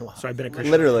floor. Wow. So I've been a Christian.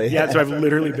 Literally. Yeah, so I've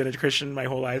literally been a Christian my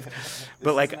whole life.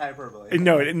 But like, hyperbole.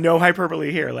 no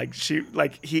hyperbole here. Like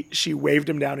she waved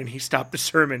him down and he stopped the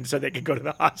sermon so they could go to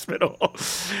the hospital.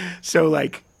 So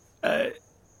like,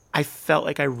 I felt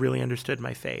like I really understood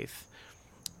my faith.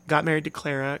 Got married to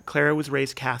Clara. Clara was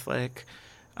raised Catholic.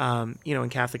 In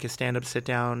Catholic is stand up, sit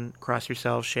down, cross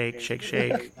yourself, shake,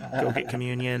 go get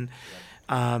communion,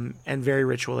 and very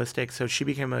ritualistic. So she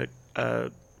became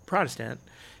a Protestant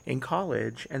in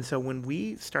college. And so when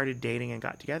we started dating and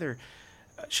got together,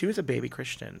 she was a baby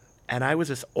Christian. And I was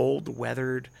this old,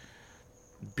 weathered,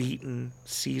 beaten,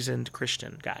 seasoned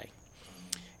Christian guy.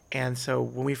 And so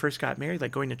when we first got married,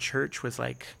 like going to church was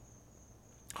like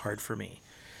hard for me.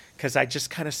 Because I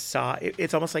just kind of saw,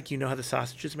 it's almost like how the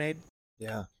sausage is made.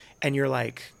 Yeah. And you're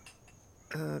like,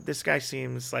 this guy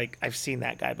seems like I've seen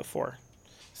that guy before.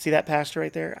 See that pastor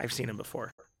right there? I've seen him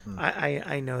before.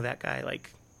 I know that guy.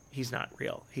 Like, he's not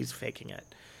real. He's faking it.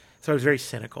 So I was very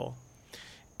cynical.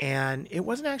 And it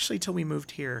wasn't actually till we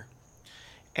moved here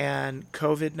and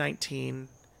COVID-19,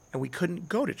 and we couldn't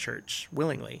go to church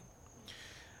willingly,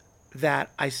 that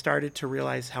I started to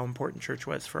realize how important church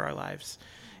was for our lives.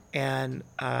 And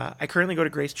I currently go to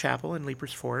Grace Chapel in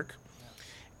Leapers Fork.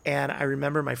 And I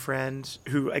remember my friend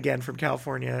who, again, from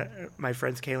California, my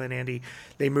friends Kayla and Andy,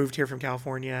 they moved here from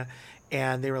California,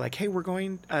 and they were like, hey, we're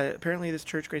going, apparently this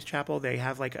church, Grace Chapel, they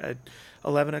have like a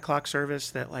 11 o'clock service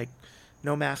that like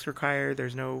no mask required,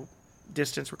 there's no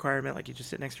distance requirement, like you just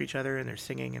sit next to each other and they're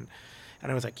singing. And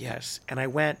I was like, yes. And I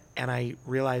went and I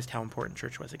realized how important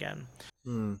church was again.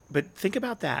 But think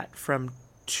about that, from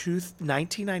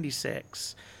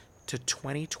 1996 to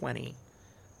 2020,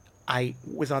 I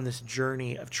was on this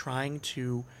journey of trying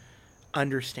to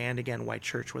understand again why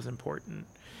church was important.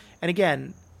 And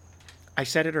again, I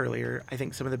said it earlier, I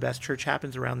think some of the best church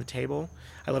happens around the table.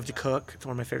 I love to cook. It's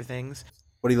one of my favorite things.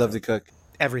 What do you love to cook?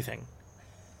 Everything.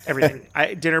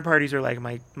 Dinner parties are like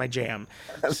my jam.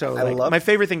 So my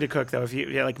favorite thing to cook, though,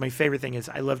 my favorite thing is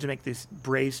I love to make this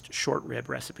braised short rib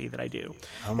recipe that I do.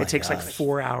 It takes like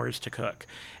 4 hours to cook.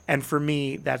 And for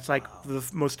me, that's like the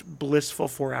most blissful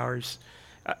 4 hours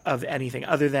of anything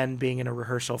other than being in a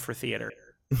rehearsal for theater.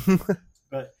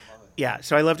 But yeah,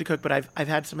 so I love to cook, but I've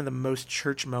had some of the most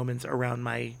church moments around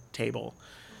my table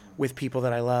with people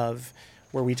that I love,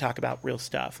 where we talk about real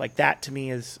stuff. Like that to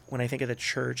me is when I think of the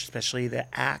church, especially the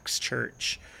Acts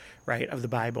church, right, of the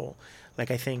Bible.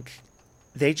 Like I think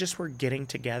they just were getting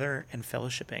together and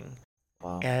fellowshipping.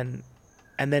 Wow. And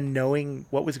then knowing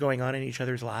what was going on in each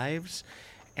other's lives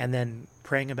and then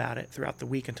praying about it throughout the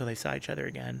week until they saw each other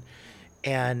again.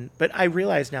 But I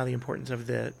realize now the importance of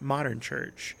the modern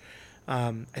church.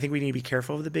 I think we need to be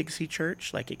careful of the big C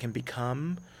church. Like it can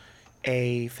become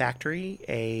a factory,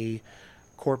 a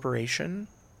corporation.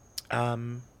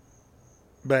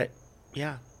 But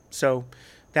yeah, so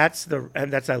that's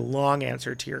a long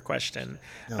answer to your question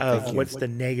of what's the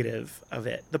negative of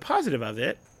it. The positive of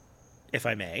it, if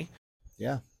I may.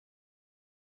 Yeah.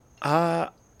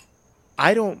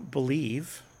 I don't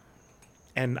believe,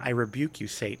 and I rebuke you,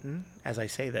 Satan, as I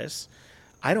say this,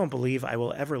 I don't believe I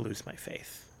will ever lose my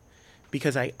faith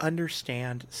because I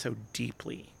understand so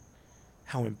deeply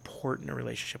how important a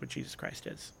relationship with Jesus Christ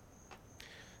is.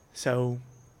 So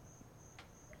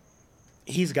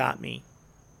he's got me.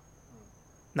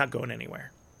 Not going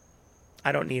anywhere.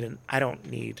 I don't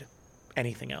need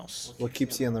anything else. What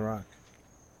keeps you on the rock?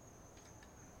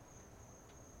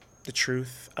 The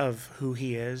truth of who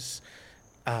he is,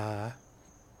 the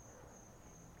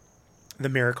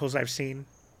miracles I've seen.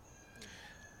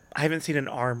 I haven't seen an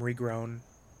arm regrown.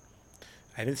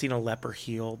 I haven't seen a leper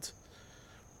healed.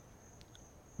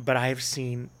 But I have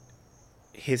seen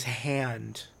his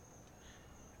hand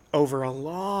over a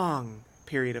long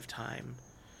period of time,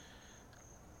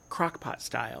 crockpot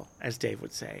style, as Dave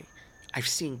would say. I've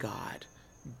seen God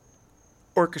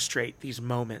orchestrate these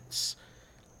moments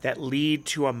that lead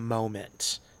to a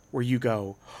moment where you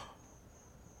go,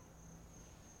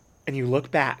 and you look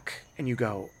back and you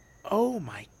go, oh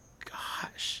my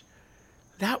gosh,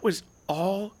 that was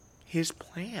all his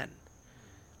plan.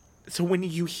 So when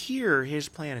you hear his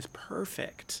plan is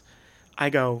perfect, I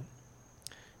go,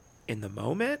 in the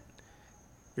moment,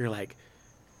 you're like,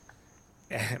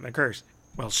 I'm a curse.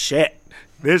 Well, shit,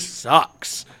 this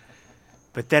sucks.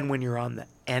 But then when you're on the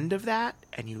end of that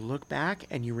and you look back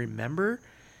and you remember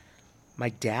my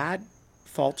dad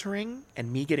faltering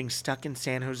and me getting stuck in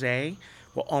San Jose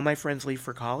while all my friends leave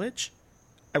for college,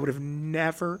 I would have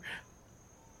never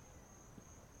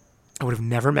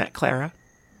met Clara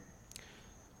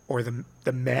or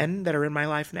the men that are in my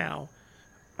life now,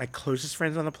 my closest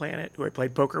friends on the planet who I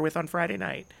played poker with on Friday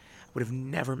night. I would have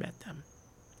never met them.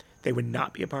 They would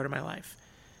not be a part of my life.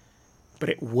 But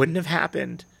it wouldn't have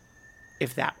happened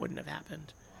if that wouldn't have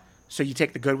happened. So you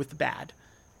take the good with the bad.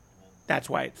 That's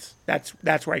why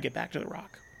that's where I get back to the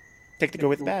rock. Take the good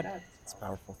with the bad. It's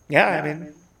powerful. Yeah, I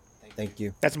mean, Thank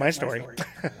you. that's my story.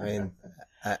 I mean,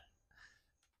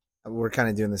 we're kind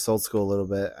of doing this old school a little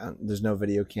bit. There's no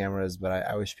video cameras, but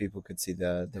I wish people could see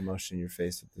the emotion in your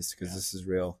face with this, because this is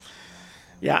real.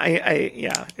 Yeah,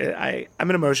 I'm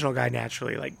an emotional guy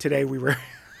naturally. Like today we were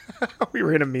we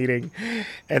were in a meeting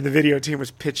and the video team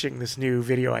was pitching this new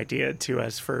video idea to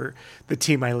us for the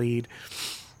team I lead.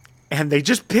 And they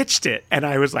just pitched it. And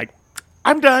I was like,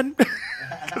 I'm done.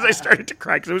 Because I started to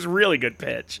cry because it was a really good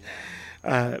pitch.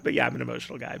 But yeah, I'm an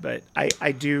emotional guy. But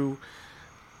I do,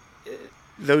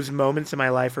 those moments in my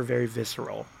life are very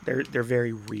visceral. They're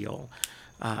very real.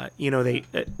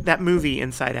 That movie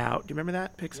Inside Out, do you remember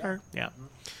that, Pixar? Yeah.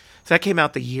 So that came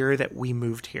out the year that we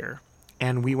moved here.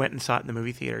 And we went and saw it in the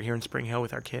movie theater here in Spring Hill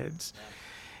with our kids.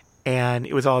 And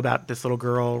it was all about this little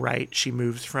girl, right? She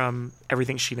moves from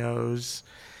everything she knows.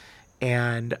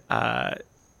 And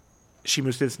she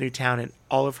moves to this new town, and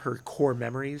all of her core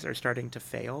memories are starting to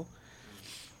fail.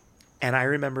 And I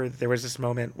remember there was this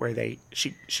moment where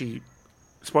she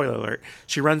spoiler alert,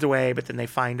 she runs away, but then they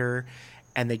find her,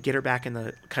 and they get her back in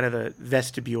the kind of the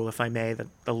vestibule, if I may,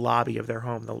 the lobby of their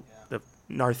home, the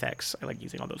narthex, I like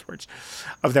using all those words,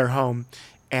 of their home.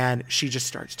 And she just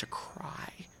starts to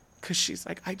cry because she's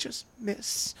like, I just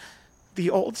miss the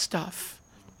old stuff.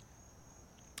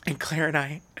 And Claire and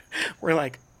I were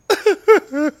like,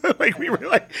 like we were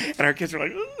like, and our kids were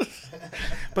like, ugh.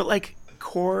 But like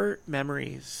core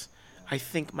memories, I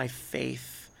think of my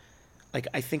faith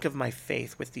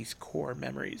with these core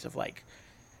memories of like,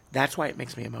 that's why it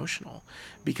makes me emotional,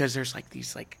 because there's like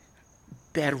these like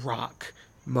bedrock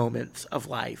moments of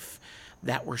life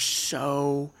that were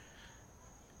so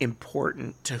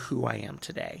important to who I am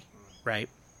today. Right.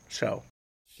 So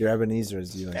Your Ebenezer,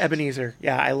 as you like. Ebenezer.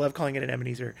 Yeah, I love calling it an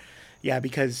Ebenezer. Yeah,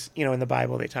 because, in the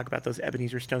Bible, they talk about those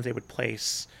Ebenezer stones they would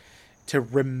place to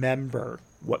remember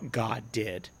what God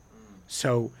did.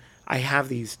 So I have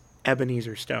these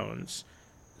Ebenezer stones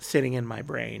sitting in my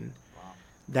brain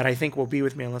that I think will be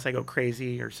with me unless I go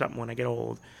crazy or something when I get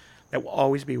old, that will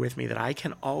always be with me, that I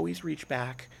can always reach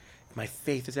back if my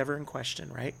faith is ever in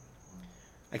question, right?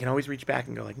 I can always reach back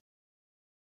and go like,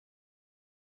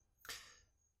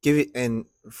 And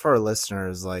for our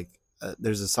listeners, like,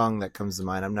 there's a song that comes to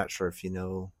mind. I'm not sure if you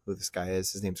know who this guy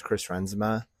is. His name's Chris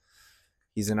Renzema.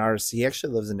 He's an artist. He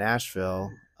actually lives in Nashville.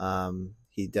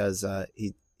 He does.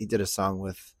 He did a song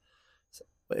with.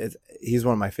 He's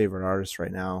one of my favorite artists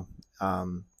right now.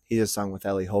 He did a song with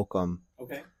Ellie Holcomb.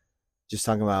 okay. Just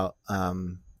talking about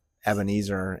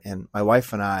Ebenezer, and my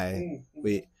wife and I,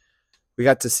 we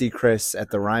got to see Chris at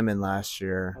the Ryman last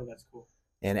year. Oh, that's cool.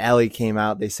 And Ellie came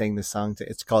out. They sang the song.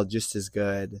 It's called "Just as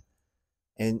Good,"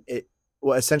 and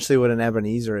essentially what an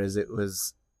Ebenezer is. It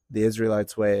was the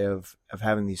Israelites' way of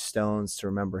having these stones to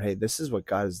remember. Hey, this is what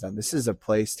God has done. This is a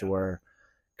place to where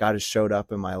God has showed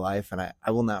up in my life, and I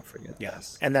will not forget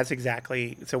this. And that's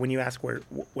exactly, so when you ask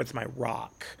what's my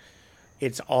rock,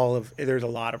 there's a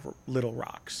lot of little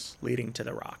rocks leading to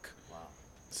the rock. Wow.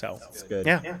 So That's good.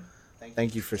 Yeah.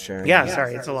 Thank you for sharing. Yeah,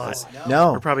 sorry, it's a lot.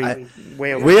 No, We're probably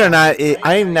way over. we are not.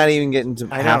 I am not even getting to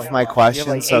I half know. my You have questions.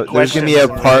 like So 8 there's gonna be a questions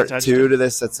and we part haven't touched 2 it. to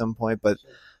this at some point. But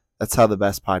that's how the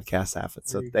best podcasts happen.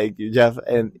 So thank you, Jeff.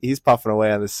 And he's puffing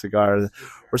away on this cigar.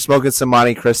 We're smoking some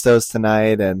Monte Cristos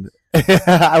tonight, and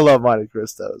I love Monte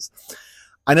Cristos.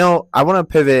 I know. I want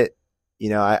to pivot. You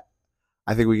know,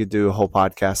 I think we could do a whole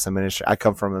podcast on ministry. I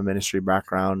come from a ministry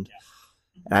background,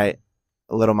 and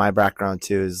a little my background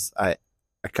too is I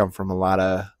come from a lot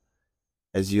of,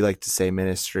 as you like to say,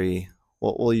 ministry.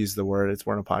 We'll use the word.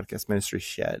 We're on a podcast. Ministry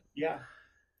shit. Yeah.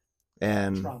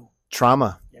 And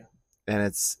trauma. Yeah. And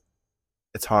it's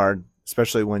hard,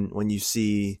 especially when you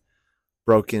see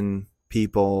broken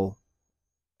people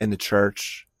in the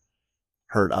church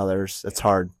hurt others. It's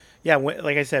hard. Yeah,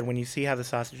 like I said, when you see how the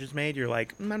sausage is made, you're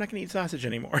like, I'm not going to eat sausage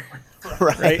anymore.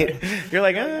 Right. You're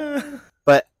like, ah.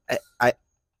 But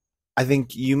I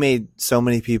think you made so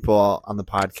many people on the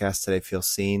podcast today feel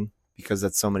seen, because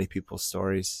that's so many people's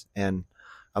stories. And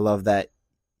I love that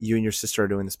you and your sister are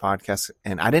doing this podcast.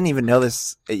 And I didn't even know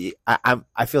this.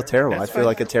 I feel terrible. That's I feel fine.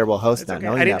 like a terrible host It's not okay.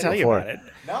 knowing I didn't that tell before. you about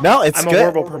it. No, it's I'm good. a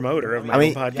horrible promoter of my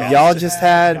own podcast. Y'all just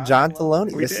had John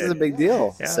Deloney. We This did. is a big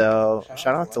deal. Yeah. So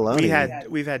shout out to Deloney.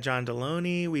 We've had John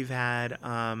Deloney. We've had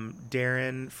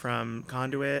Darren from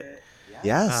Conduit.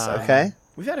 Yes. Okay.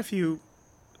 We've had a few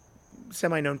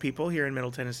semi-known people here in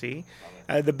Middle Tennessee.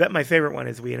 My favorite one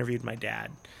is we interviewed my dad,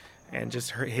 and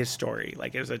just his story.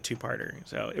 Like, it was a 2-parter,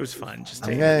 so it was fun.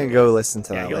 I'm gonna go listen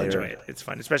to yeah, that you'll later. enjoy it. It's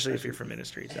fun, especially if you're from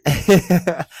ministry.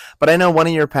 So. But I know one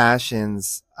of your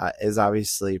passions is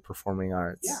obviously performing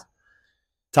arts. Yeah.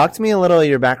 Talk to me a little of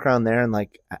your background there, and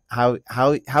like how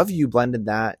have you blended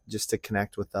that just to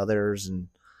connect with others, and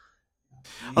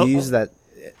use that.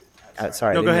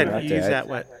 Sorry, No, I go didn't ahead. interrupt You use you. that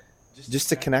what? Just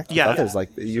to connect with Yeah. others. Like,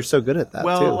 you're so good at that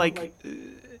Well, too. like,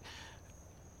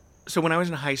 so when I was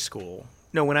in high school,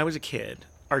 when I was a kid,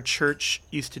 our church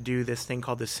used to do this thing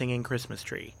called the Singing Christmas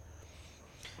Tree.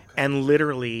 And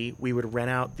literally, we would rent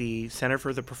out the Center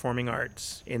for the Performing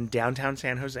Arts in downtown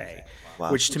San Jose,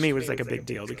 Wow. which to me was like a big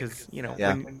deal because,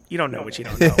 Yeah. when you don't know what you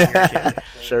don't know when you're a kid.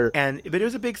 Sure. But it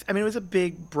was a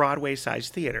big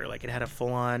Broadway-sized theater. Like, it had a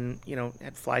full-on,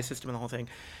 had fly system and the whole thing.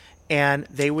 And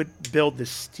they would build this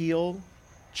steel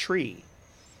tree,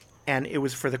 and it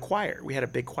was for the choir. We had a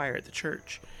big choir at the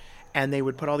church, and they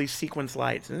would put all these sequence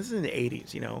lights. And this is in the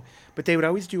 80s, but they would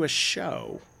always do a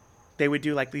show. They would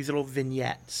do like these little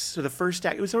vignettes. So the first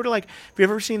act, it was sort of like, have you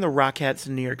ever seen the Rockettes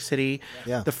in New York City?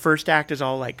 Yeah. The first act is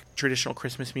all like traditional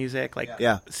Christmas music, like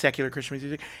secular Christmas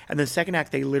music. And the second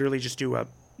act, they literally just do a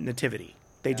nativity.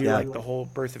 They do like the whole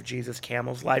birth of Jesus,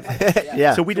 camels, life.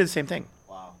 Yeah. So we did the same thing.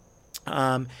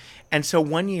 Wow. And so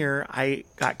one year I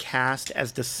got cast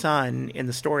as the son in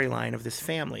the storyline of this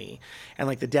family, and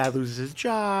like the dad loses his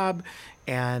job,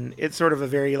 and it's sort of a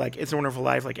very like It's a Wonderful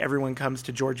Life. Like, everyone comes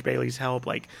to George Bailey's help.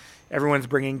 Like, everyone's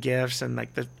bringing gifts, and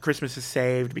like the Christmas is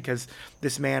saved because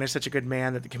this man is such a good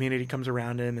man that the community comes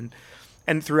around him,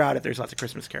 and throughout it there's lots of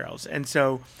Christmas carols. And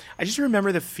so I just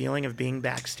remember the feeling of being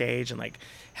backstage and like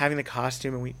having the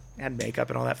costume, and we had makeup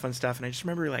and all that fun stuff. And I just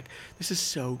remember like, this is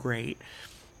so great.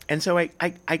 And so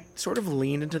I sort of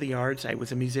leaned into the arts. I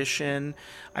was a musician.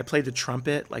 I played the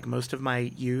trumpet like most of my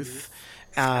youth.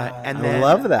 And then, I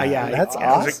love that. Yeah, That's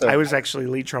awesome. I was actually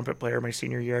lead trumpet player my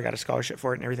senior year. I got a scholarship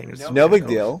for it and everything. It was No big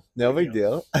deal. No big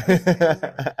deal.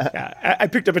 Yeah, I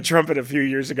picked up a trumpet a few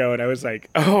years ago, and I was like,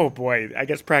 oh boy, I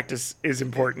guess practice is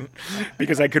important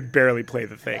because I could barely play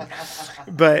the thing.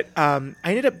 But I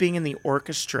ended up being in the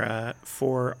orchestra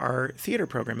for our theater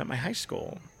program at my high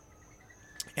school.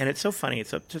 And it's so funny.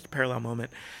 It's just a parallel moment.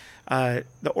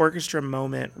 The orchestra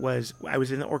moment was, I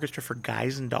was in the orchestra for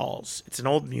Guys and Dolls. It's an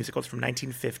old musical. It's from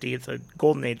 1950. It's a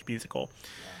golden age musical.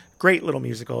 Great little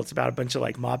musical. It's about a bunch of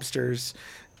like mobsters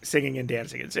singing and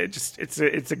dancing. It's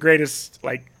the greatest,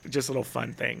 like, just a little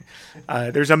fun thing.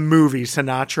 There's a movie,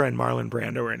 Sinatra and Marlon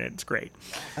Brando are in it. It's great.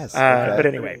 Yes, okay. But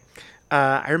anyway,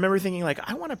 I remember thinking like,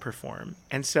 I want to perform.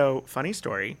 And so, funny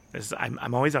story.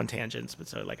 I'm always on tangents, but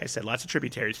so like I said, lots of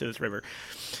tributaries to this river.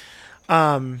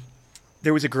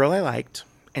 There was a girl I liked,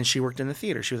 and she worked in the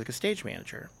theater. She was like a stage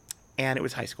manager, and it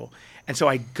was high school. And so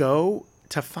I go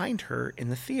to find her in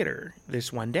the theater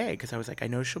this one day because I was like, I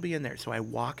know she'll be in there. So I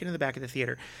walk into the back of the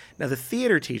theater. Now, the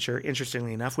theater teacher,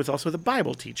 interestingly enough, was also the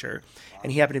Bible teacher,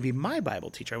 and he happened to be my Bible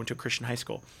teacher. I went to a Christian high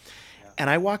school. And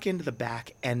I walk into the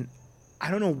back, and I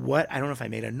don't know if I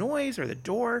made a noise or the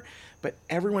door, but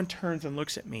everyone turns and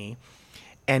looks at me.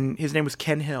 And his name was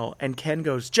Ken Hill. And Ken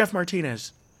goes, Jeff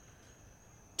Martinez,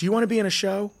 do you want to be in a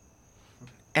show?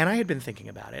 And I had been thinking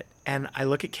about it. And I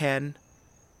look at Ken,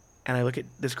 and I look at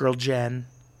this girl, Jen,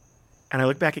 and I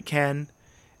look back at Ken,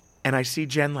 and I see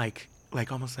Jen like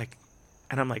almost like,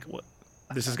 and I'm like, what?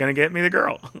 This is going to get me the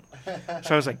girl.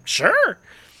 So I was like, sure.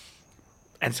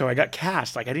 And so I got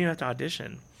cast. Like, I didn't even have to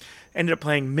audition. Ended up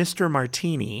playing Mr.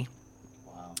 Martini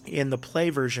in the play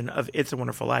version of It's a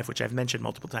Wonderful Life, which I've mentioned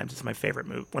multiple times. It's my favorite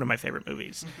one of my favorite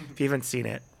movies. If you haven't seen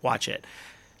it, watch it.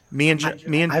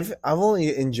 I've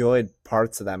only enjoyed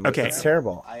parts of that movie. Okay. It's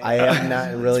terrible. I have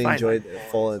not really enjoyed the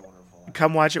full.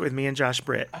 Come watch it with me and Josh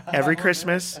Britt. Every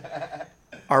Christmas,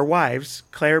 our wives,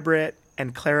 Claire Britt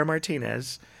and Clara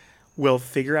Martinez, will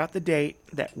figure out the date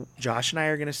that Josh and I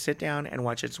are going to sit down and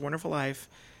watch It's a Wonderful Life.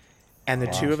 And the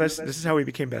two of us, this is how we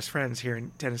became best friends here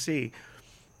in Tennessee.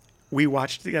 We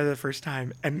watched together the first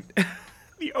time, and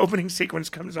the opening sequence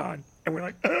comes on, and we're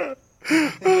like,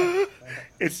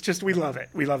 it's just, we love it.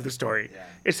 We love the story. Yeah.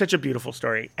 It's such a beautiful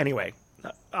story. Anyway,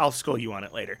 I'll school you on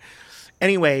it later.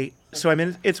 Anyway, so I'm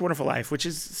in It's a Wonderful Life, which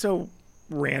is so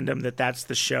random that that's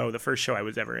the first show I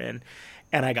was ever in,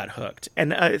 and I got hooked.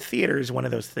 And theater is one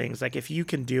of those things. Like, if you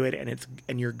can do it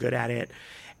and you're good at it,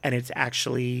 and it's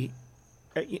actually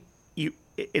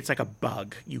it's like a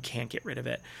bug. You can't get rid of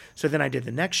it. So then I did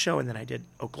the next show, and then I did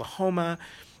Oklahoma,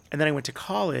 and then I went to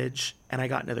college, and I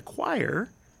got into the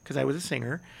choir because I was a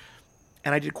singer,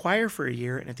 and I did choir for a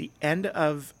year. And at the end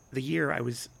of the year, I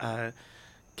was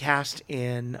cast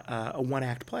in a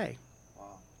one-act play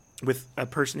with a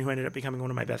person who ended up becoming one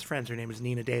of my best friends. Her name is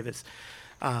Nina Davis.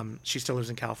 She still lives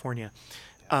in California.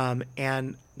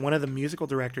 And one of the musical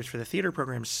directors for the theater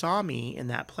program saw me in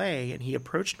that play, and he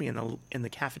approached me in the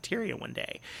cafeteria one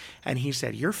day, and he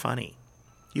said, "You're funny.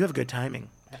 You have good timing.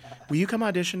 Will you come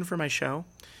audition for my show?"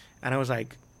 And I was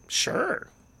like, "Sure."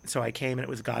 So I came, and it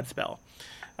was Godspell,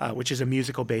 which is a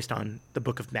musical based on the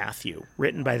book of Matthew,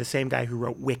 written by the same guy who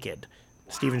wrote Wicked,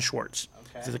 Stephen Schwartz.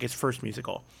 Okay. This is like his first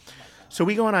musical. So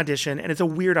we go on audition, and it's a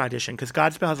weird audition because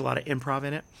Godspell has a lot of improv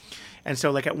in it. And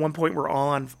so, like, at one point, we're all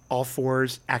on all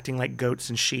fours, acting like goats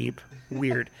and sheep.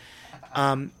 Weird.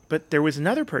 But there was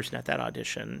another person at that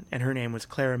audition, and her name was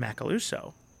Clara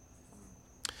Macaluso.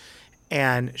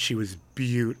 And she was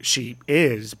she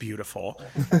is beautiful.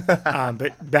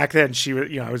 But back then, she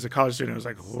was, I was a college student. I was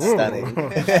like, whoa,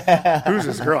 who's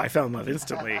this girl? I fell in love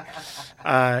instantly.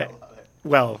 Well,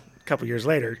 a couple years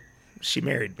later, she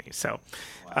married me. So,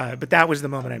 but that was the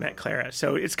moment I met Clara.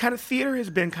 So it's kind of, theater has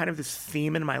been kind of this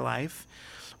theme in my life.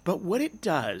 But what it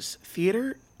does,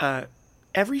 theater,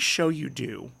 every show you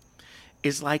do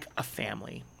is like a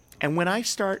family. And when I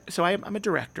start, so I'm a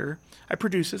director. I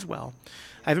produce as well.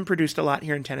 I haven't produced a lot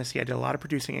here in Tennessee. I did a lot of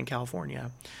producing in California,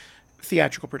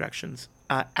 theatrical productions.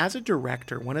 As a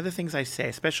director, one of the things I say,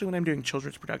 especially when I'm doing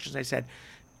children's productions, I said,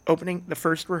 opening the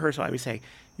first rehearsal, I would say,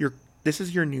 this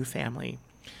is your new family.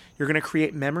 You're going to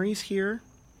create memories here,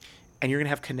 and you're going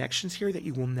to have connections here that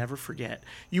you will never forget.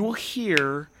 You will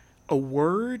hear a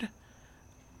word,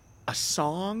 a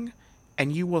song,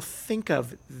 and you will think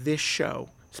of this show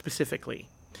specifically.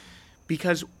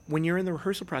 Because when you're in the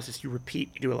rehearsal process, you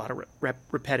repeat, you do a lot of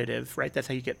repetitive, right? That's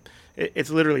how you get, it's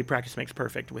literally practice makes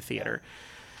perfect with theater.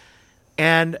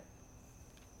 And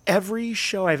every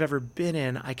show I've ever been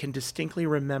in, I can distinctly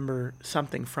remember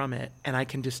something from it, and I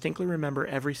can distinctly remember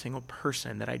every single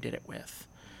person that I did it with.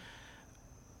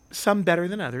 Some better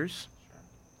than others,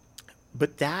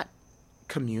 but that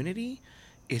community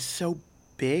is so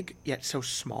big yet so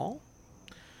small.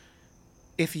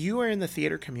 If you are in the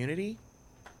theater community,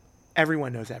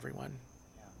 everyone knows everyone.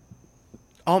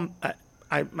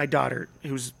 My daughter,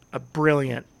 who's a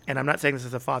brilliant, and I'm not saying this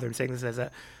as a father, I'm saying this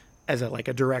as a like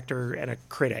a director and a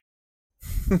critic.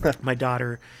 My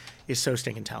daughter is so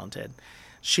stinking talented.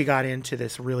 She got into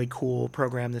this really cool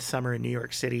program this summer in New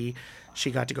York City.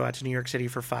 She got to go out to New York City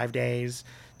for 5 days,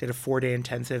 did a 4-day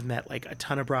intensive, met like a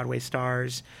ton of Broadway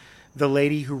stars. The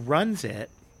lady who runs it,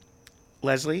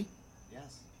 Leslie,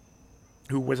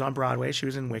 who was on Broadway, she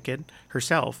was in Wicked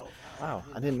herself. Wow,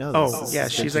 I didn't know this. Oh, yeah,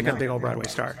 she's like a big old Broadway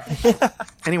star.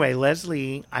 Anyway,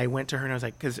 Leslie, I went to her and I was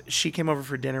like, because she came over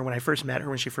for dinner. When I first met her,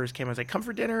 when she first came, I was like, come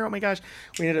for dinner? Oh my gosh.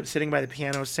 We ended up sitting by the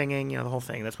piano singing, the whole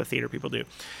thing. That's what theater people do.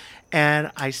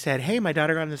 And I said, hey, my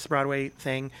daughter got on this Broadway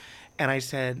thing. And I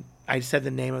said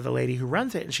the name of the lady who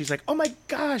runs it. And she's like, oh my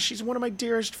gosh, she's one of my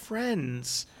dearest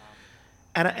friends.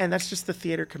 And that's just the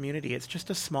theater community. It's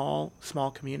just a small, small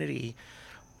community.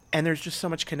 And there's just so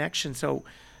much connection. So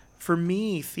for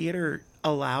me, theater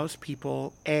allows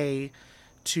people,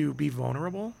 to be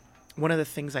vulnerable. One of the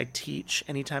things I teach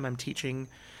anytime I'm teaching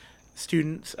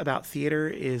students about theater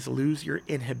is lose your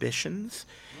inhibitions.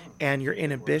 And your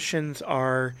inhibitions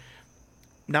are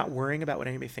not worrying about what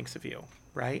anybody thinks of you,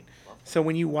 right? So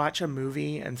when you watch a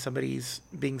movie and somebody's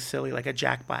being silly, like a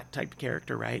Jack Black type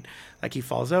character, right? Like he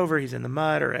falls over, he's in the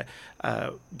mud, or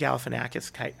a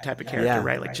Galifianakis type of character,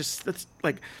 right? Like just that's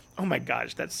like, oh my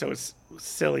gosh, that's so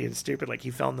silly and stupid. Like he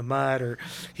fell in the mud, or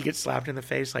he gets slapped in the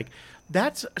face. Like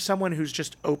that's someone who's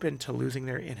just open to losing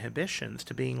their inhibitions,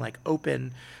 to being like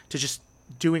open to just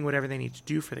doing whatever they need to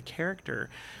do for the character.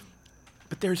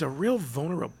 But there's a real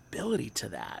vulnerability to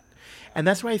that. And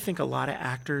that's why I think a lot of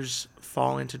actors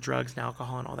fall into drugs and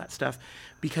alcohol and all that stuff,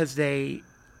 because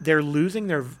they're losing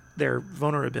their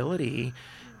vulnerability,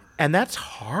 and that's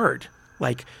hard.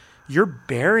 Like you're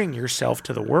bearing yourself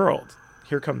to the world.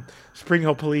 Here come Spring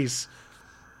Hill Police.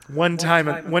 One time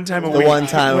a week. One time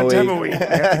a week. They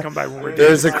have to come by when we're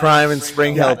There's a crime in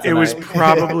Spring Hill tonight. It was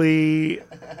probably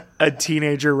a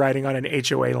teenager riding on an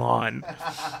HOA lawn.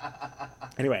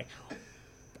 Anyway.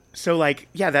 So, like,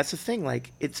 yeah, that's the thing.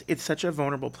 Like, it's such a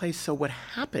vulnerable place. So what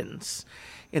happens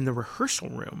in the rehearsal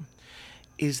room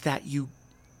is that you,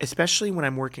 especially when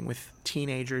I'm working with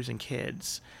teenagers and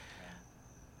kids,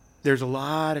 there's a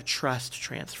lot of trust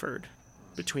transferred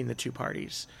between the two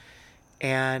parties.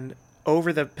 And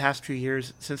over the past few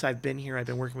years, since I've been here, I've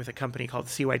been working with a company called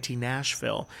CYT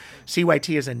Nashville.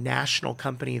 CYT is a national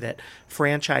company that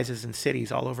franchises in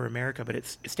cities all over America, but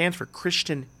it stands for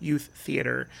Christian Youth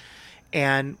Theater.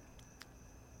 And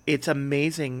it's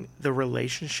amazing the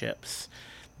relationships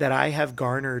that I have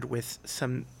garnered with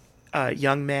some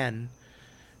young men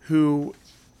who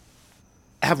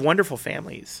have wonderful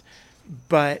families,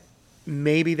 but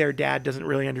maybe their dad doesn't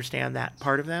really understand that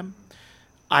part of them.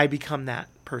 I become that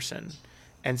person.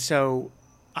 And so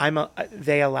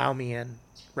they allow me in,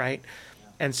 right?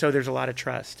 And so there's a lot of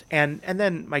trust. And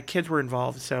then my kids were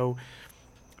involved, so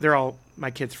they're all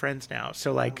my kids' friends now.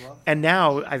 So like, and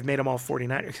now I've made them all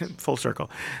 49er, full circle.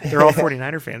 They're all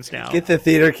 49er fans now. Get the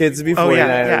theater kids to be 49ers.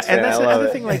 Yeah. And that's the other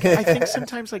thing. Like, I think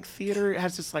sometimes like theater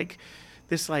has this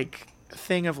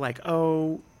thing of like,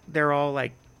 oh, they're all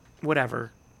like,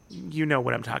 whatever, you know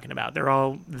what I'm talking about. They're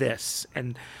all this.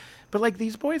 But like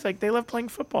these boys, like they love playing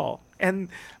football and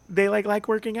they like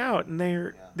working out, and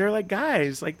they're like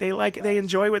guys, like they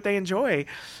enjoy what they enjoy.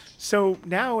 So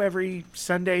now every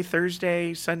Sunday,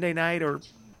 Thursday, Sunday night, or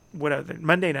whatever,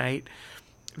 Monday night,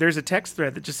 there's a text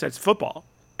thread that just says football,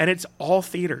 and it's all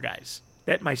theater guys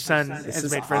that my son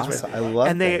has made friends with. I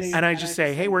love this. And I just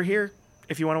say, hey, we're here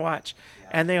if you want to watch.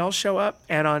 And they all show up,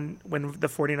 and when the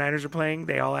 49ers are playing,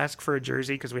 they all ask for a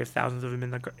jersey because we have thousands of them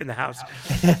in the house.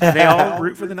 And they all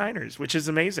root for the Niners, which is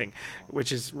amazing,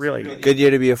 which is really good year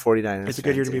to be a 49ers fan. It's a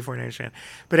good year to be a 49ers fan.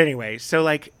 But anyway, so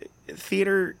like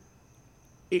theater,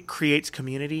 it creates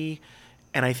community,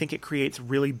 and I think it creates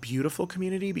really beautiful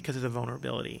community because of the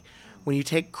vulnerability. When you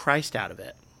take Christ out of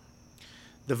it,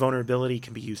 the vulnerability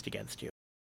can be used against you.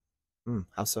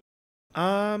 How so?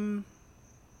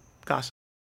 Gossip.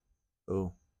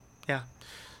 Oh. Yeah.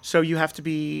 So you have to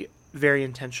be very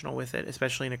intentional with it,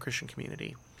 especially in a Christian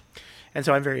community. And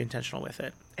so I'm very intentional with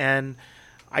it. And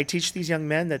I teach these young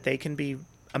men that they can be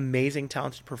amazing,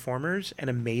 talented performers and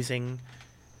amazing,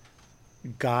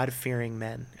 God-fearing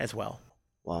men as well.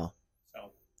 Wow.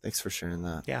 Thanks for sharing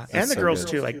that. Yeah. That's and the so girls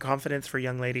good. too, like confidence for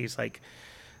young ladies. Like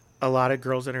a lot of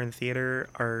girls that are in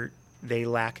theater they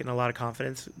lack in a lot of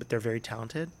confidence, but they're very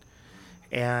talented.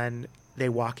 And they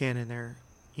walk in and they're,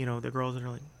 the girls that are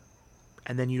like,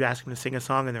 and then you ask them to sing a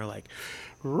song and they're like,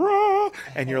 rah,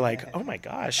 and you're like, oh my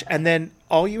gosh. And then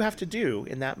all you have to do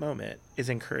in that moment is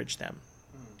encourage them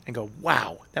and go,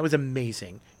 wow, that was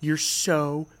amazing. You're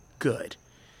so good.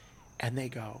 And they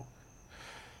go,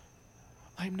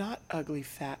 I'm not ugly,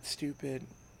 fat, stupid,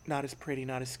 not as pretty,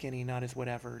 not as skinny, not as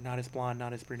whatever, not as blonde,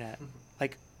 not as brunette.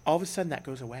 Like all of a sudden that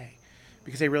goes away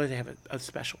because they realize they have a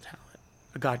special talent,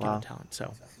 a God-given talent.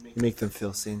 So you make them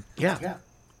feel seen. Yeah.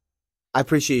 I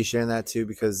appreciate you sharing that too,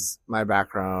 because my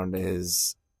background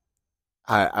is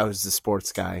I was a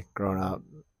sports guy growing up.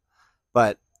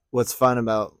 But what's fun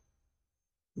about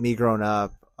me growing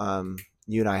up,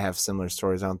 you and I have similar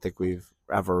stories. I don't think we've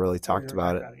ever really talked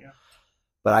about it.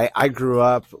 But I grew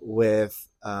up with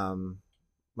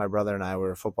my brother and I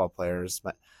were football players.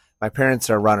 My parents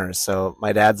are runners, so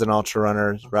my dad's an ultra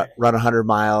runner, run 100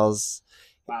 miles.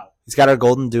 Wow. He's got our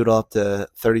golden doodle up to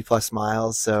 30 plus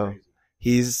miles, so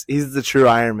he's the true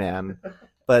Iron Man.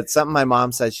 But something my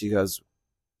mom said, she goes,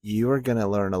 you are going to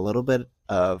learn a little bit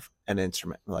of an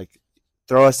instrument, like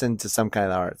throw us into some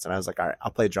kind of arts. And I was like, all right, I'll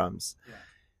play drums. Yeah.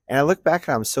 And I look back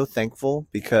and I'm so thankful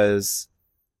because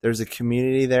there's a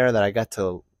community there that I got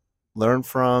to learn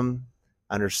from.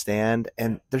 understand,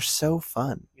 and they're so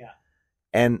fun. Yeah.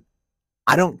 And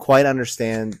I don't quite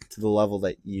understand to the level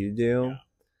that you do.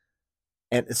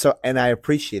 Yeah. And I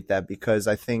appreciate that, because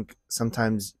I think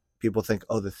sometimes people think,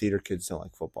 oh, the theater kids don't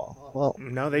like football. Well,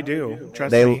 no, they do.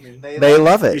 Trust they, me. They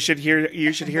love it. You should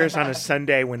hear us on a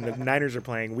Sunday when the Niners are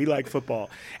playing. We like football.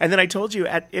 And then I told you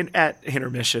at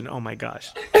intermission, oh my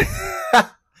gosh.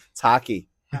 It's hockey.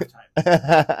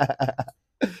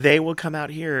 They will come out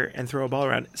here and throw a ball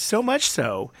around. So much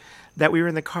so that we were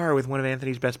in the car with one of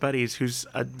Anthony's best buddies, who's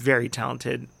a very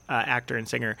talented actor and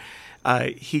singer.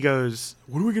 He goes,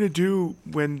 what are we going to do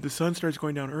when the sun starts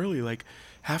going down early? Like,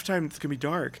 halftime, it's going to be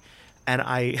dark. And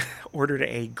I ordered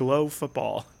a glow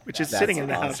football, which is sitting in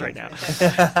the house right now.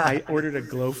 I ordered a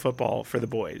glow football for the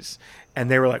boys. And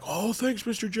they were like, oh, thanks,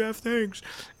 Mr. Jeff, thanks.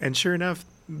 And sure enough,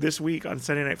 this week on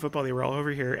Sunday Night Football, they were all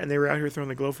over here, and they were out here throwing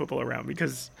the glow football around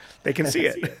because they can see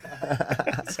it.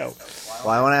 So, well,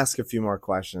 I want to ask a few more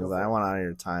questions. I want to honor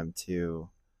your time, too.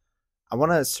 I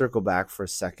want to circle back for a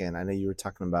second. I know you were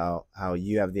talking about how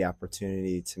you have the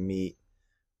opportunity to meet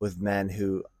with men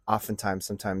who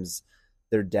sometimes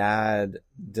their dad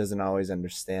doesn't always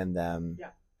understand them,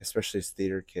 especially as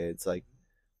theater kids.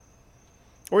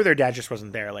 Or their dad just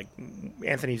wasn't there. Like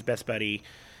Anthony's best buddy,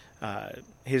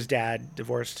 his dad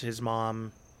divorced his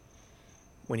mom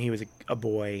when he was a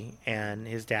boy, and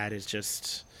his dad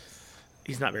is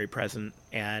he's not very present,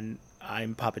 and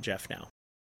I'm Papa Jeff now.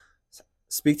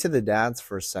 Speak to the dads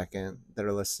for a second that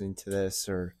are listening to this,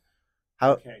 or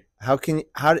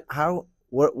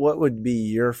what would be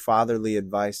your fatherly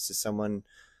advice to someone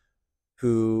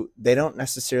who they don't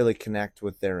necessarily connect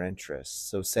with their interests?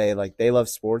 So say like they love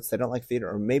sports, they don't like theater,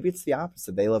 or maybe it's the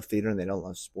opposite. They love theater and they don't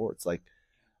love sports. Like,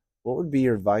 what would be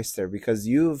your advice there? Because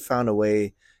you've found a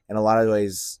way in a lot of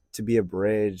ways to be a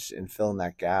bridge and fill in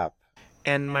that gap.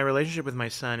 And my relationship with my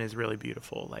son is really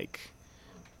beautiful. Like,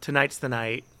 tonight's the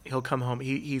night. He'll come home.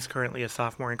 He's currently a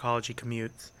sophomore in college. He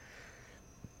commutes.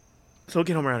 So he'll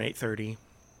get home around 8:30.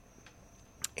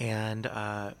 And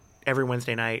every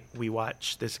Wednesday night, we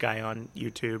watch this guy on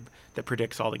YouTube that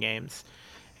predicts all the games.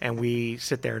 And we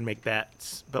sit there and make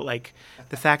bets. But, like,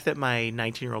 the fact that my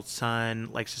 19-year-old son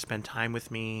likes to spend time with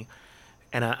me,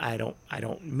 and I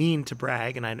don't mean to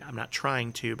brag, and I'm not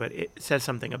trying to, but it says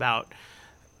something about,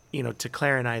 to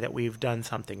Claire and I that we've done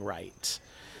something right.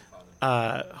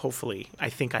 Hopefully. I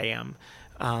think I am.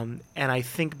 And I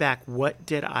think back, what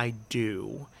did I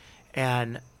do?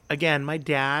 And, again, my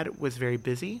dad was very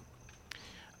busy.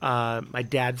 My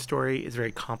dad's story is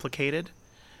very complicated.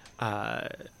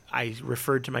 I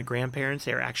referred to my grandparents.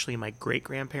 They are actually my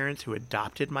great-grandparents who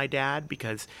adopted my dad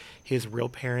because his real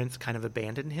parents kind of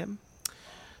abandoned him.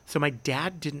 So my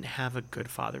dad didn't have a good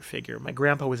father figure. My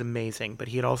grandpa was amazing, but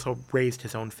he had also raised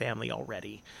his own family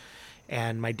already.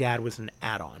 And my dad was an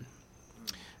add-on.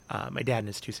 My dad and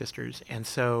his two sisters. And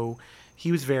so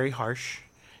he was very harsh.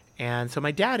 And so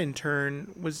my dad, in turn,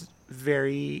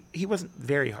 he wasn't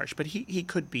very harsh, but he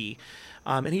could be.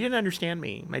 And he didn't understand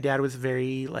me. My dad was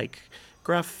very,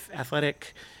 gruff,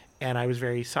 athletic, and I was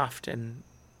very soft and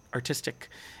artistic.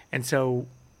 And so,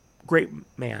 great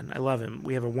man. I love him.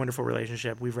 We have a wonderful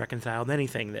relationship. We've reconciled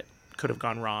anything that could have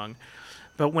gone wrong.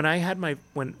 But when I had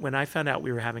when I found out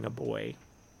we were having a boy,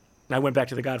 I went back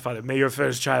to The Godfather. May your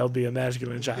first child be a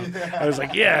masculine child. I was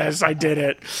like, yes, I did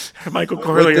it. Michael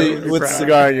Corleone with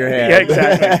cigar in your hand. Yeah,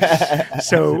 exactly.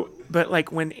 So,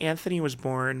 but when Anthony was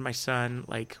born, my son,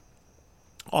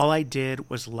 all I did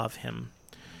was love him.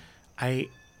 I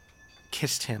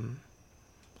kissed him.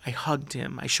 I hugged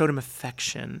him. I showed him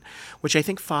affection, which I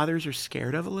think fathers are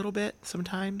scared of a little bit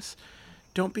sometimes.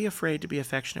 Don't be afraid to be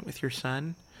affectionate with your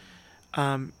son.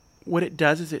 What it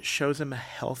does is it shows him a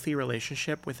healthy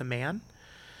relationship with a man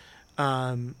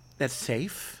that's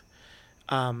safe.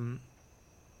 I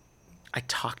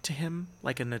talk to him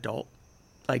like an adult.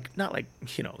 Not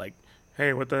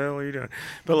hey, what the hell are you doing?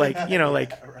 But right.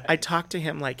 I talked to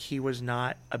him like he was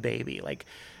not a baby.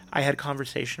 I had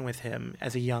conversation with him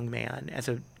as a young man, as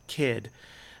a kid,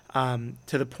 to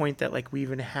the point that we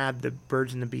even had the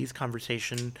birds and the bees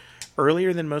conversation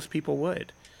earlier than most people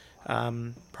would.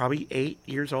 Probably 8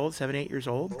 years old, 7, 8 years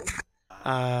old.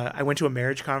 I went to a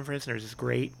marriage conference, and there's this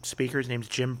great speaker. His name's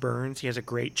Jim Burns. He has a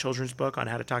great children's book on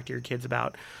how to talk to your kids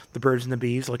about the birds and the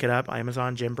bees. Look it up,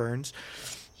 Amazon, Jim Burns.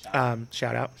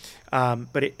 Shout out.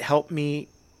 But it helped me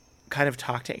kind of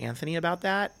talk to Anthony about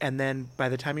that. And then by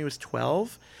the time he was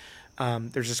 12,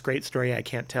 there's this great story I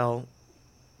can't tell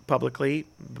publicly.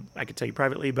 I could tell you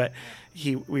privately, but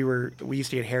we used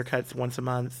to get haircuts once a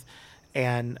month,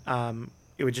 and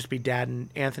it would just be Dad and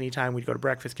Anthony time. We'd go to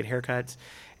breakfast, get haircuts,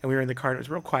 and we were in the car, and it was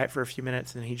real quiet for a few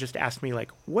minutes, and he just asked me,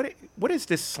 like, what does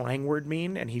this slang word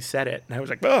mean? And he said it, and I was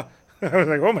like, oh. I was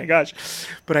like, oh my gosh.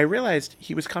 But I realized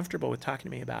he was comfortable with talking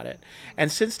to me about it.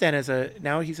 And since then,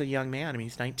 now he's a young man. I mean,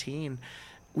 he's 19.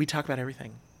 We talk about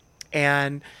everything.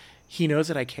 And he knows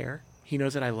that I care. He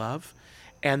knows that I love.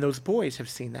 And those boys have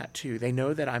seen that too. They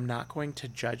know that I'm not going to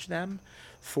judge them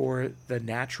for the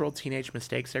natural teenage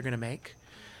mistakes they're going to make.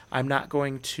 I'm not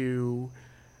going to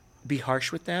be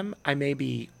harsh with them. I may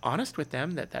be honest with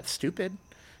them that that's stupid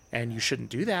and you shouldn't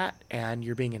do that and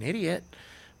you're being an idiot,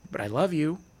 but I love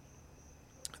you.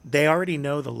 They already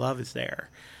know the love is there.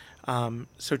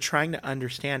 So trying to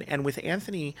understand. And with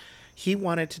Anthony, he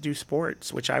wanted to do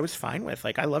sports, which I was fine with.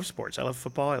 Like, I love sports. I love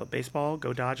football. I love baseball.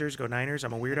 Go Dodgers. Go Niners.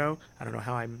 I'm a weirdo. I don't know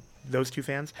how I'm those two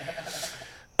fans.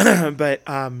 But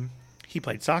he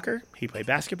played soccer. He played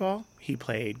basketball. He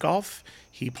played golf.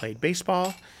 He played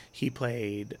baseball. He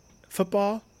played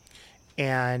football.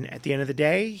 And at the end of the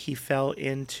day, he fell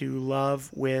into love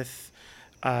with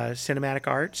cinematic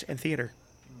arts and theater,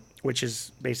 which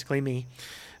is basically me,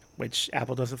 which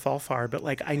Apple doesn't fall far. But,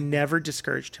 like, I never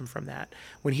discouraged him from that.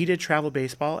 When he did travel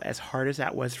baseball, as hard as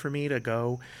that was for me to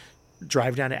go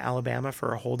drive down to Alabama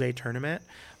for a whole day tournament,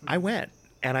 I went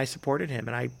and I supported him.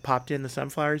 And I popped in the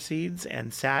sunflower seeds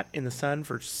and sat in the sun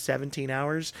for 17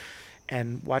 hours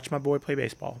and watched my boy play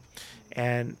baseball.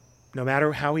 And no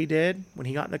matter how he did, when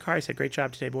he got in the car, I said, great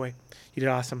job today, boy. You did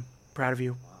awesome. Proud of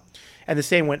you. And the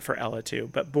same went for Ella, too.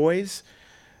 But boys,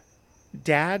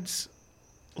 dads,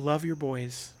 love your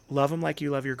boys. Love them like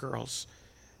you love your girls.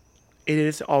 It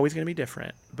is always going to be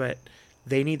different, but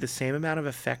they need the same amount of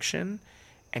affection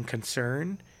and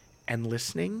concern and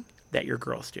listening that your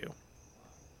girls do.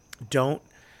 Don't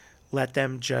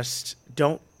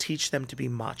teach them to be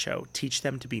macho. Teach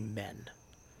them to be men.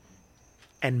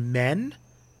 And men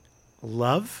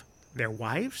love their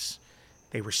wives.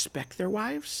 They respect their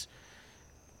wives.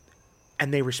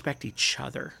 And they respect each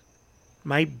other.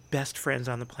 My best friends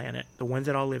on the planet, the ones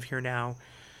that all live here now,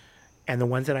 and the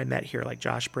ones that I met here, like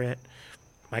Josh Britt,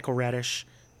 Michael Reddish,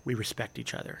 we respect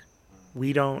each other.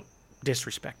 We don't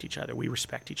disrespect each other. We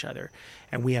respect each other.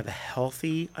 And we have a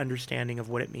healthy understanding of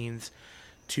what it means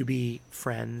to be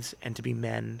friends and to be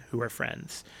men who are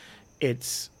friends.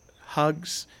 It's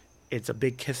hugs. It's a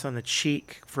big kiss on the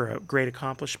cheek for a great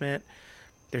accomplishment.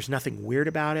 There's nothing weird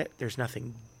about it. There's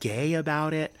nothing gay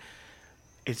about it.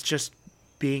 It's just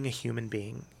being a human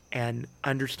being and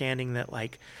understanding that,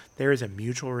 like, there is a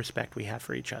mutual respect we have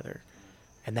for each other,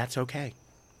 and that's okay.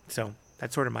 So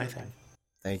that's sort of my thing.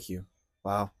 Thank you.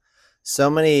 Wow. So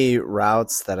many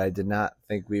routes that I did not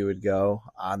think we would go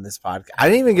on this podcast. I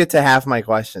didn't even get to half my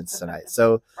questions tonight.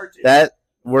 So that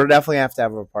we're definitely have to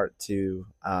have a part two.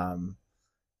 And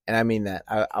I mean that.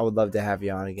 I would love to have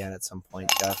you on again at some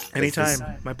point, Jeff.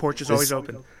 Anytime. My porch is always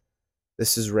open.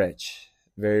 This is rich.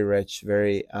 Very rich.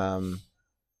 Very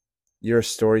you're a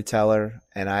storyteller,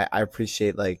 and I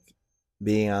appreciate, like,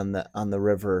 being on the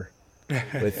river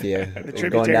with you.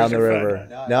 Going down the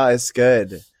river. No, it's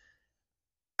good.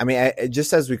 I mean,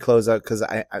 just as we close out, because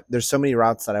I there's so many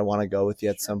routes that I want to go with you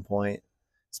at some point,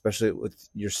 especially with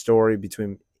your story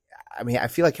between. I mean, I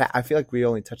feel like we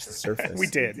only touched the surface. We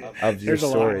did. Of your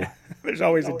story. There's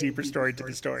always a deeper story to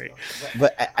the story.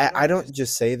 But I don't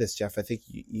just say this, Jeff. I think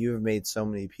you have made so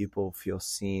many people feel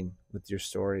seen with your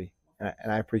story,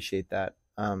 and I appreciate that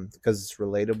because it's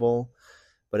relatable,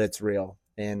 but it's real.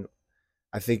 And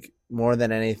I think more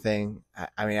than anything,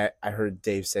 I mean, I heard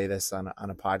Dave say this on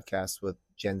a podcast with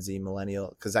Gen Z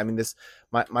Millennial, because I mean,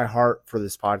 my heart for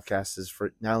this podcast is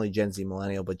for not only Gen Z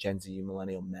Millennial, but Gen Z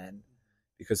Millennial men,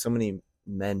 because so many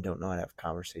men don't know how to have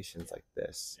conversations like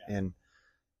this. Yeah. And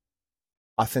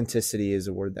authenticity is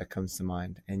a word that comes to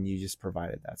mind, and you just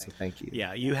provided that. So thank you.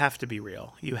 Yeah, you have to be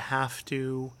real. You have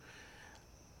to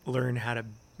learn how to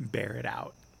bear it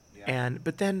out. Yeah.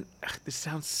 But then, this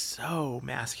sounds so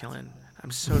masculine. I'm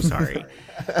so sorry.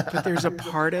 But there's a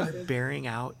part of bearing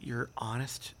out your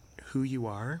honest who you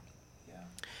are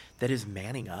that is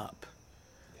manning up.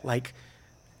 Like,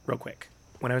 real quick,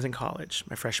 when I was in college,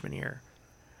 my freshman year,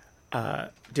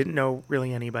 didn't know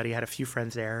really anybody, had a few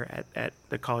friends there at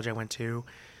the college I went to,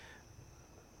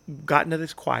 got into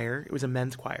this choir. It was a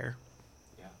men's choir.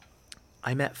 Yeah.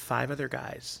 I met 5 other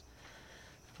guys.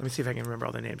 Let me see if I can remember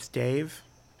all their names. Dave,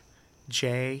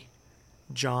 Jay,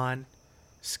 John,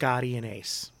 Scotty, and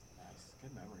Ace. Nice.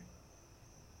 Good memory.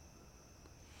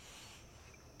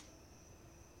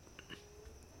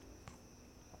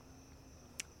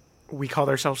 We called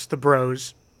ourselves the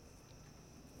Bros.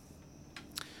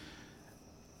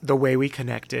 The way we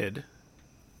connected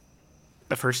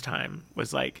the first time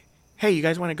was like, hey, you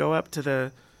guys want to go up to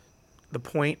the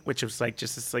point, which was like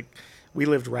just this, like, we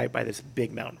lived right by this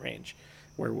big mountain range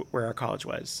where our college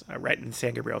was, right in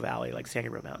San Gabriel Valley, like San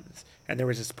Gabriel Mountains. And there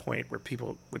was this point where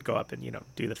people would go up and,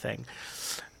 do the thing.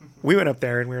 We went up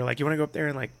there and we were like, you want to go up there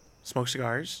and like smoke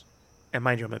cigars? And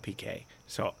mind you, I'm a PK.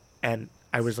 So, and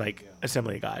I was like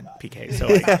Assembly of God PK. So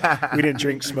like, we didn't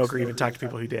drink, smoke, or even talk to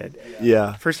people who did.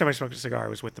 Yeah. First time I smoked a cigar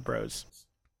was with the bros.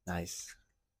 Nice.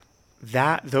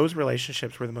 Those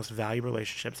relationships were the most valuable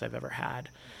relationships I've ever had,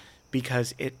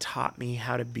 because it taught me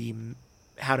how to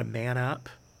man up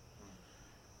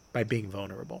by being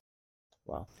vulnerable.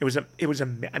 Wow. It was I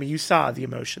mean, you saw the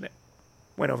emotion that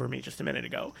went over me just a minute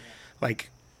ago. Like,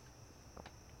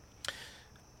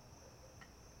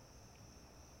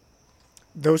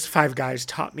 those 5 guys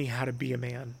taught me how to be a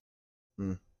man.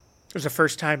 It was the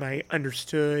first time I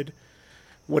understood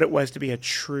what it was to be a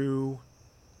true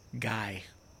guy.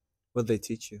 What did they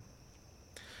teach you?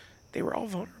 They were all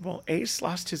vulnerable. Ace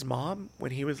lost his mom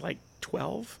when he was like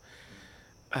 12.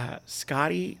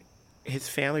 Scotty, his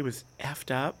family was effed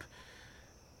up.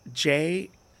 Jay,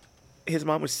 his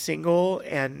mom was single,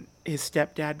 and his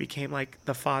stepdad became like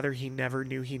the father he never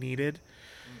knew he needed.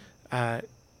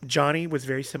 Johnny was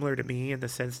very similar to me in the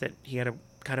sense that he had a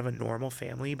kind of a normal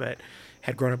family, but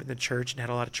had grown up in the church and had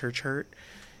a lot of church hurt.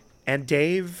 And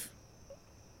Dave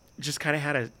just kind of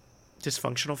had a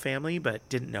dysfunctional family, but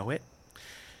didn't know it.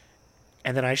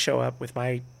 And then I show up with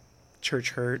my church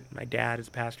hurt, my dad is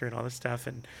pastor and all this stuff,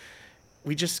 and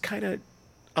we just kind of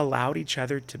allowed each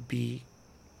other to be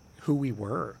who we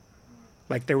were.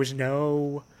 Like, there was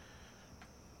no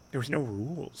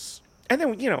rules. And then,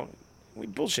 we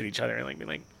bullshit each other and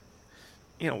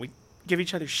we give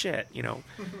each other shit,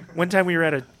 One time we were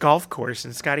at a golf course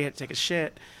and Scotty had to take a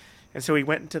shit, and so he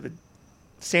went into the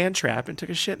sand trap and took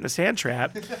a shit in the sand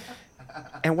trap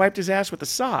and wiped his ass with a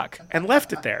sock and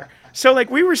left it there. So, like,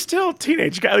 we were still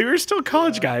teenage guys. We were still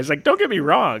college guys. Like, don't get me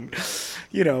wrong,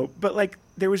 but, like,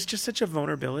 there was just such a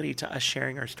vulnerability to us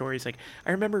sharing our stories. Like,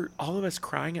 I remember all of us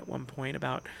crying at one point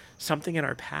about something in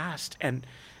our past, and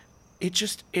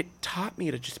it taught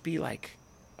me to just be like,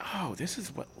 oh, this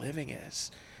is what living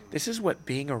is. This is what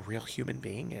being a real human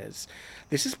being is.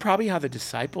 This is probably how the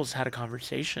disciples had a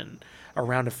conversation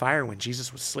around a fire when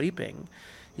Jesus was sleeping.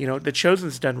 The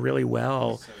Chosen's done really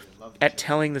well at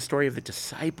telling the story of the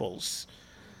disciples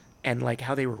and like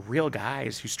how they were real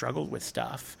guys who struggled with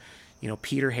stuff.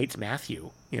 Peter hates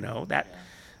Matthew, that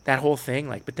whole thing,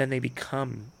 like, but then they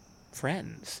become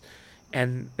friends.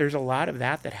 And there's a lot of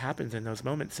that happens in those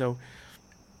moments. So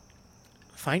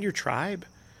find your tribe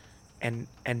and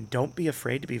don't be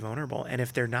afraid to be vulnerable. And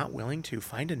if they're not willing to,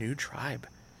 find a new tribe.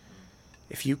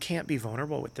 If you can't be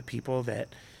vulnerable with the people that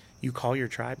you call your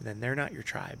tribe, then they're not your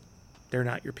tribe. They're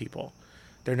not your people.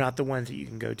 They're not the ones that you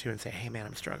can go to and say, hey man,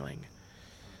 I'm struggling,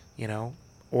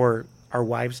 or our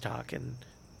wives talk and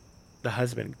the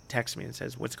husband texts me and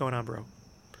says, what's going on, bro?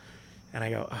 And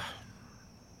I go, oh,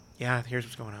 yeah, here's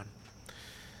what's going on.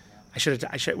 We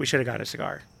should have got a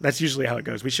cigar. That's usually how it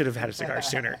goes. We should have had a cigar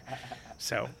sooner.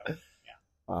 So,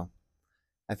 wow,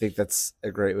 I think that's a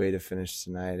great way to finish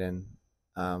tonight. And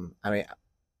I'll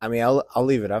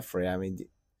leave it up for you. I mean, do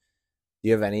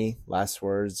you have any last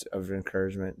words of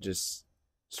encouragement, just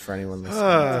for anyone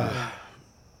listening?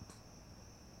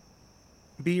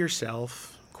 Be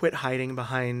yourself. Quit hiding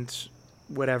behind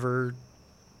whatever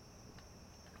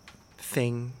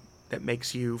thing that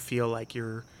makes you feel like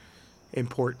you're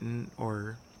important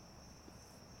or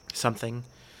something.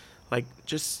 Like,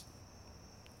 just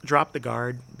drop the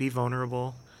guard, be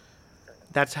vulnerable.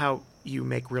 That's how you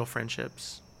make real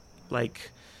friendships.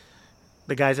 Like,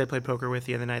 the guys I played poker with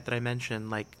the other night that I mentioned,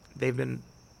 like, they've been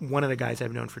one of the guys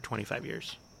I've known for 25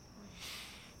 years.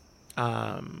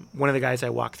 One of the guys I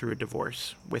walked through a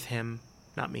divorce with him,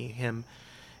 not me, him.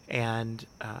 And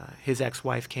his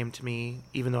ex-wife came to me,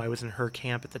 even though I was in her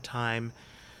camp at the time.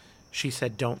 She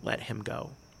said, don't let him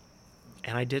go.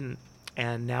 And I didn't.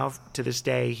 And now, to this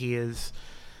day, he is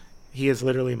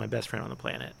literally my best friend on the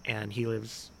planet. And he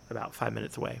lives about 5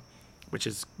 minutes away, which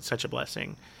is such a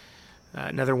blessing.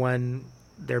 Another one,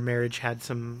 their marriage had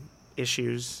some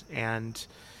issues, and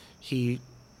he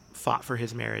fought for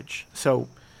his marriage. So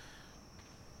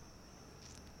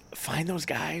find those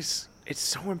guys. It's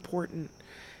so important.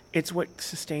 It's what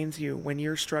sustains you when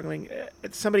you're struggling.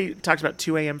 Somebody talks about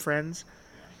 2 a.m. friends.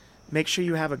 Make sure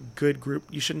you have a good group.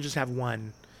 You shouldn't just have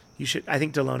one. I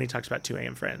think Deloney talks about 2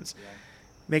 a.m. friends. Yeah.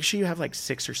 Make sure you have like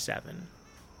 6 or 7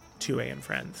 2 a.m.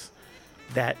 friends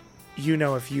that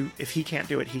if he can't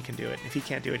do it, he can do it. If he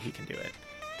can't do it, he can do it.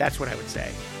 That's what I would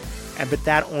say. But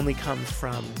that only comes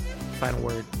from, final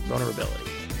word,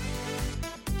 vulnerability.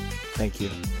 Thank you.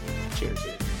 Cheers.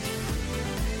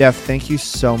 Jeff, thank you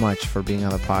so much for being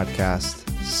on the podcast.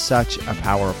 Such a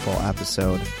powerful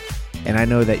episode. And I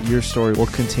know that your story will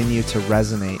continue to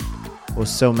resonate with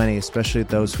so many, especially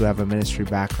those who have a ministry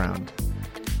background.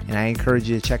 And I encourage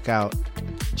you to check out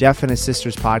Jeff and his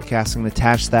sister's podcast. I'm going to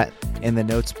attach that in the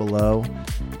notes below.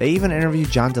 They even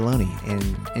interviewed John Deloney.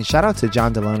 And shout out to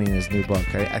John Deloney and his new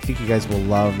book. I think you guys will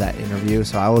love that interview.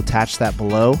 So I will attach that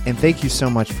below. And thank you so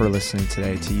much for listening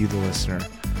today, to you, the listener.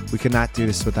 We could not do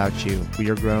this without you. We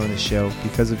are growing the show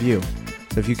because of you.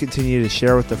 So if you continue to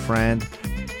share with a friend,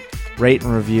 rate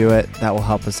and review it, that will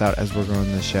help us out as we're growing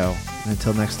the show. And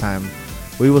until next time,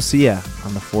 we will see you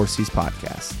on the 4Cs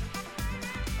podcast.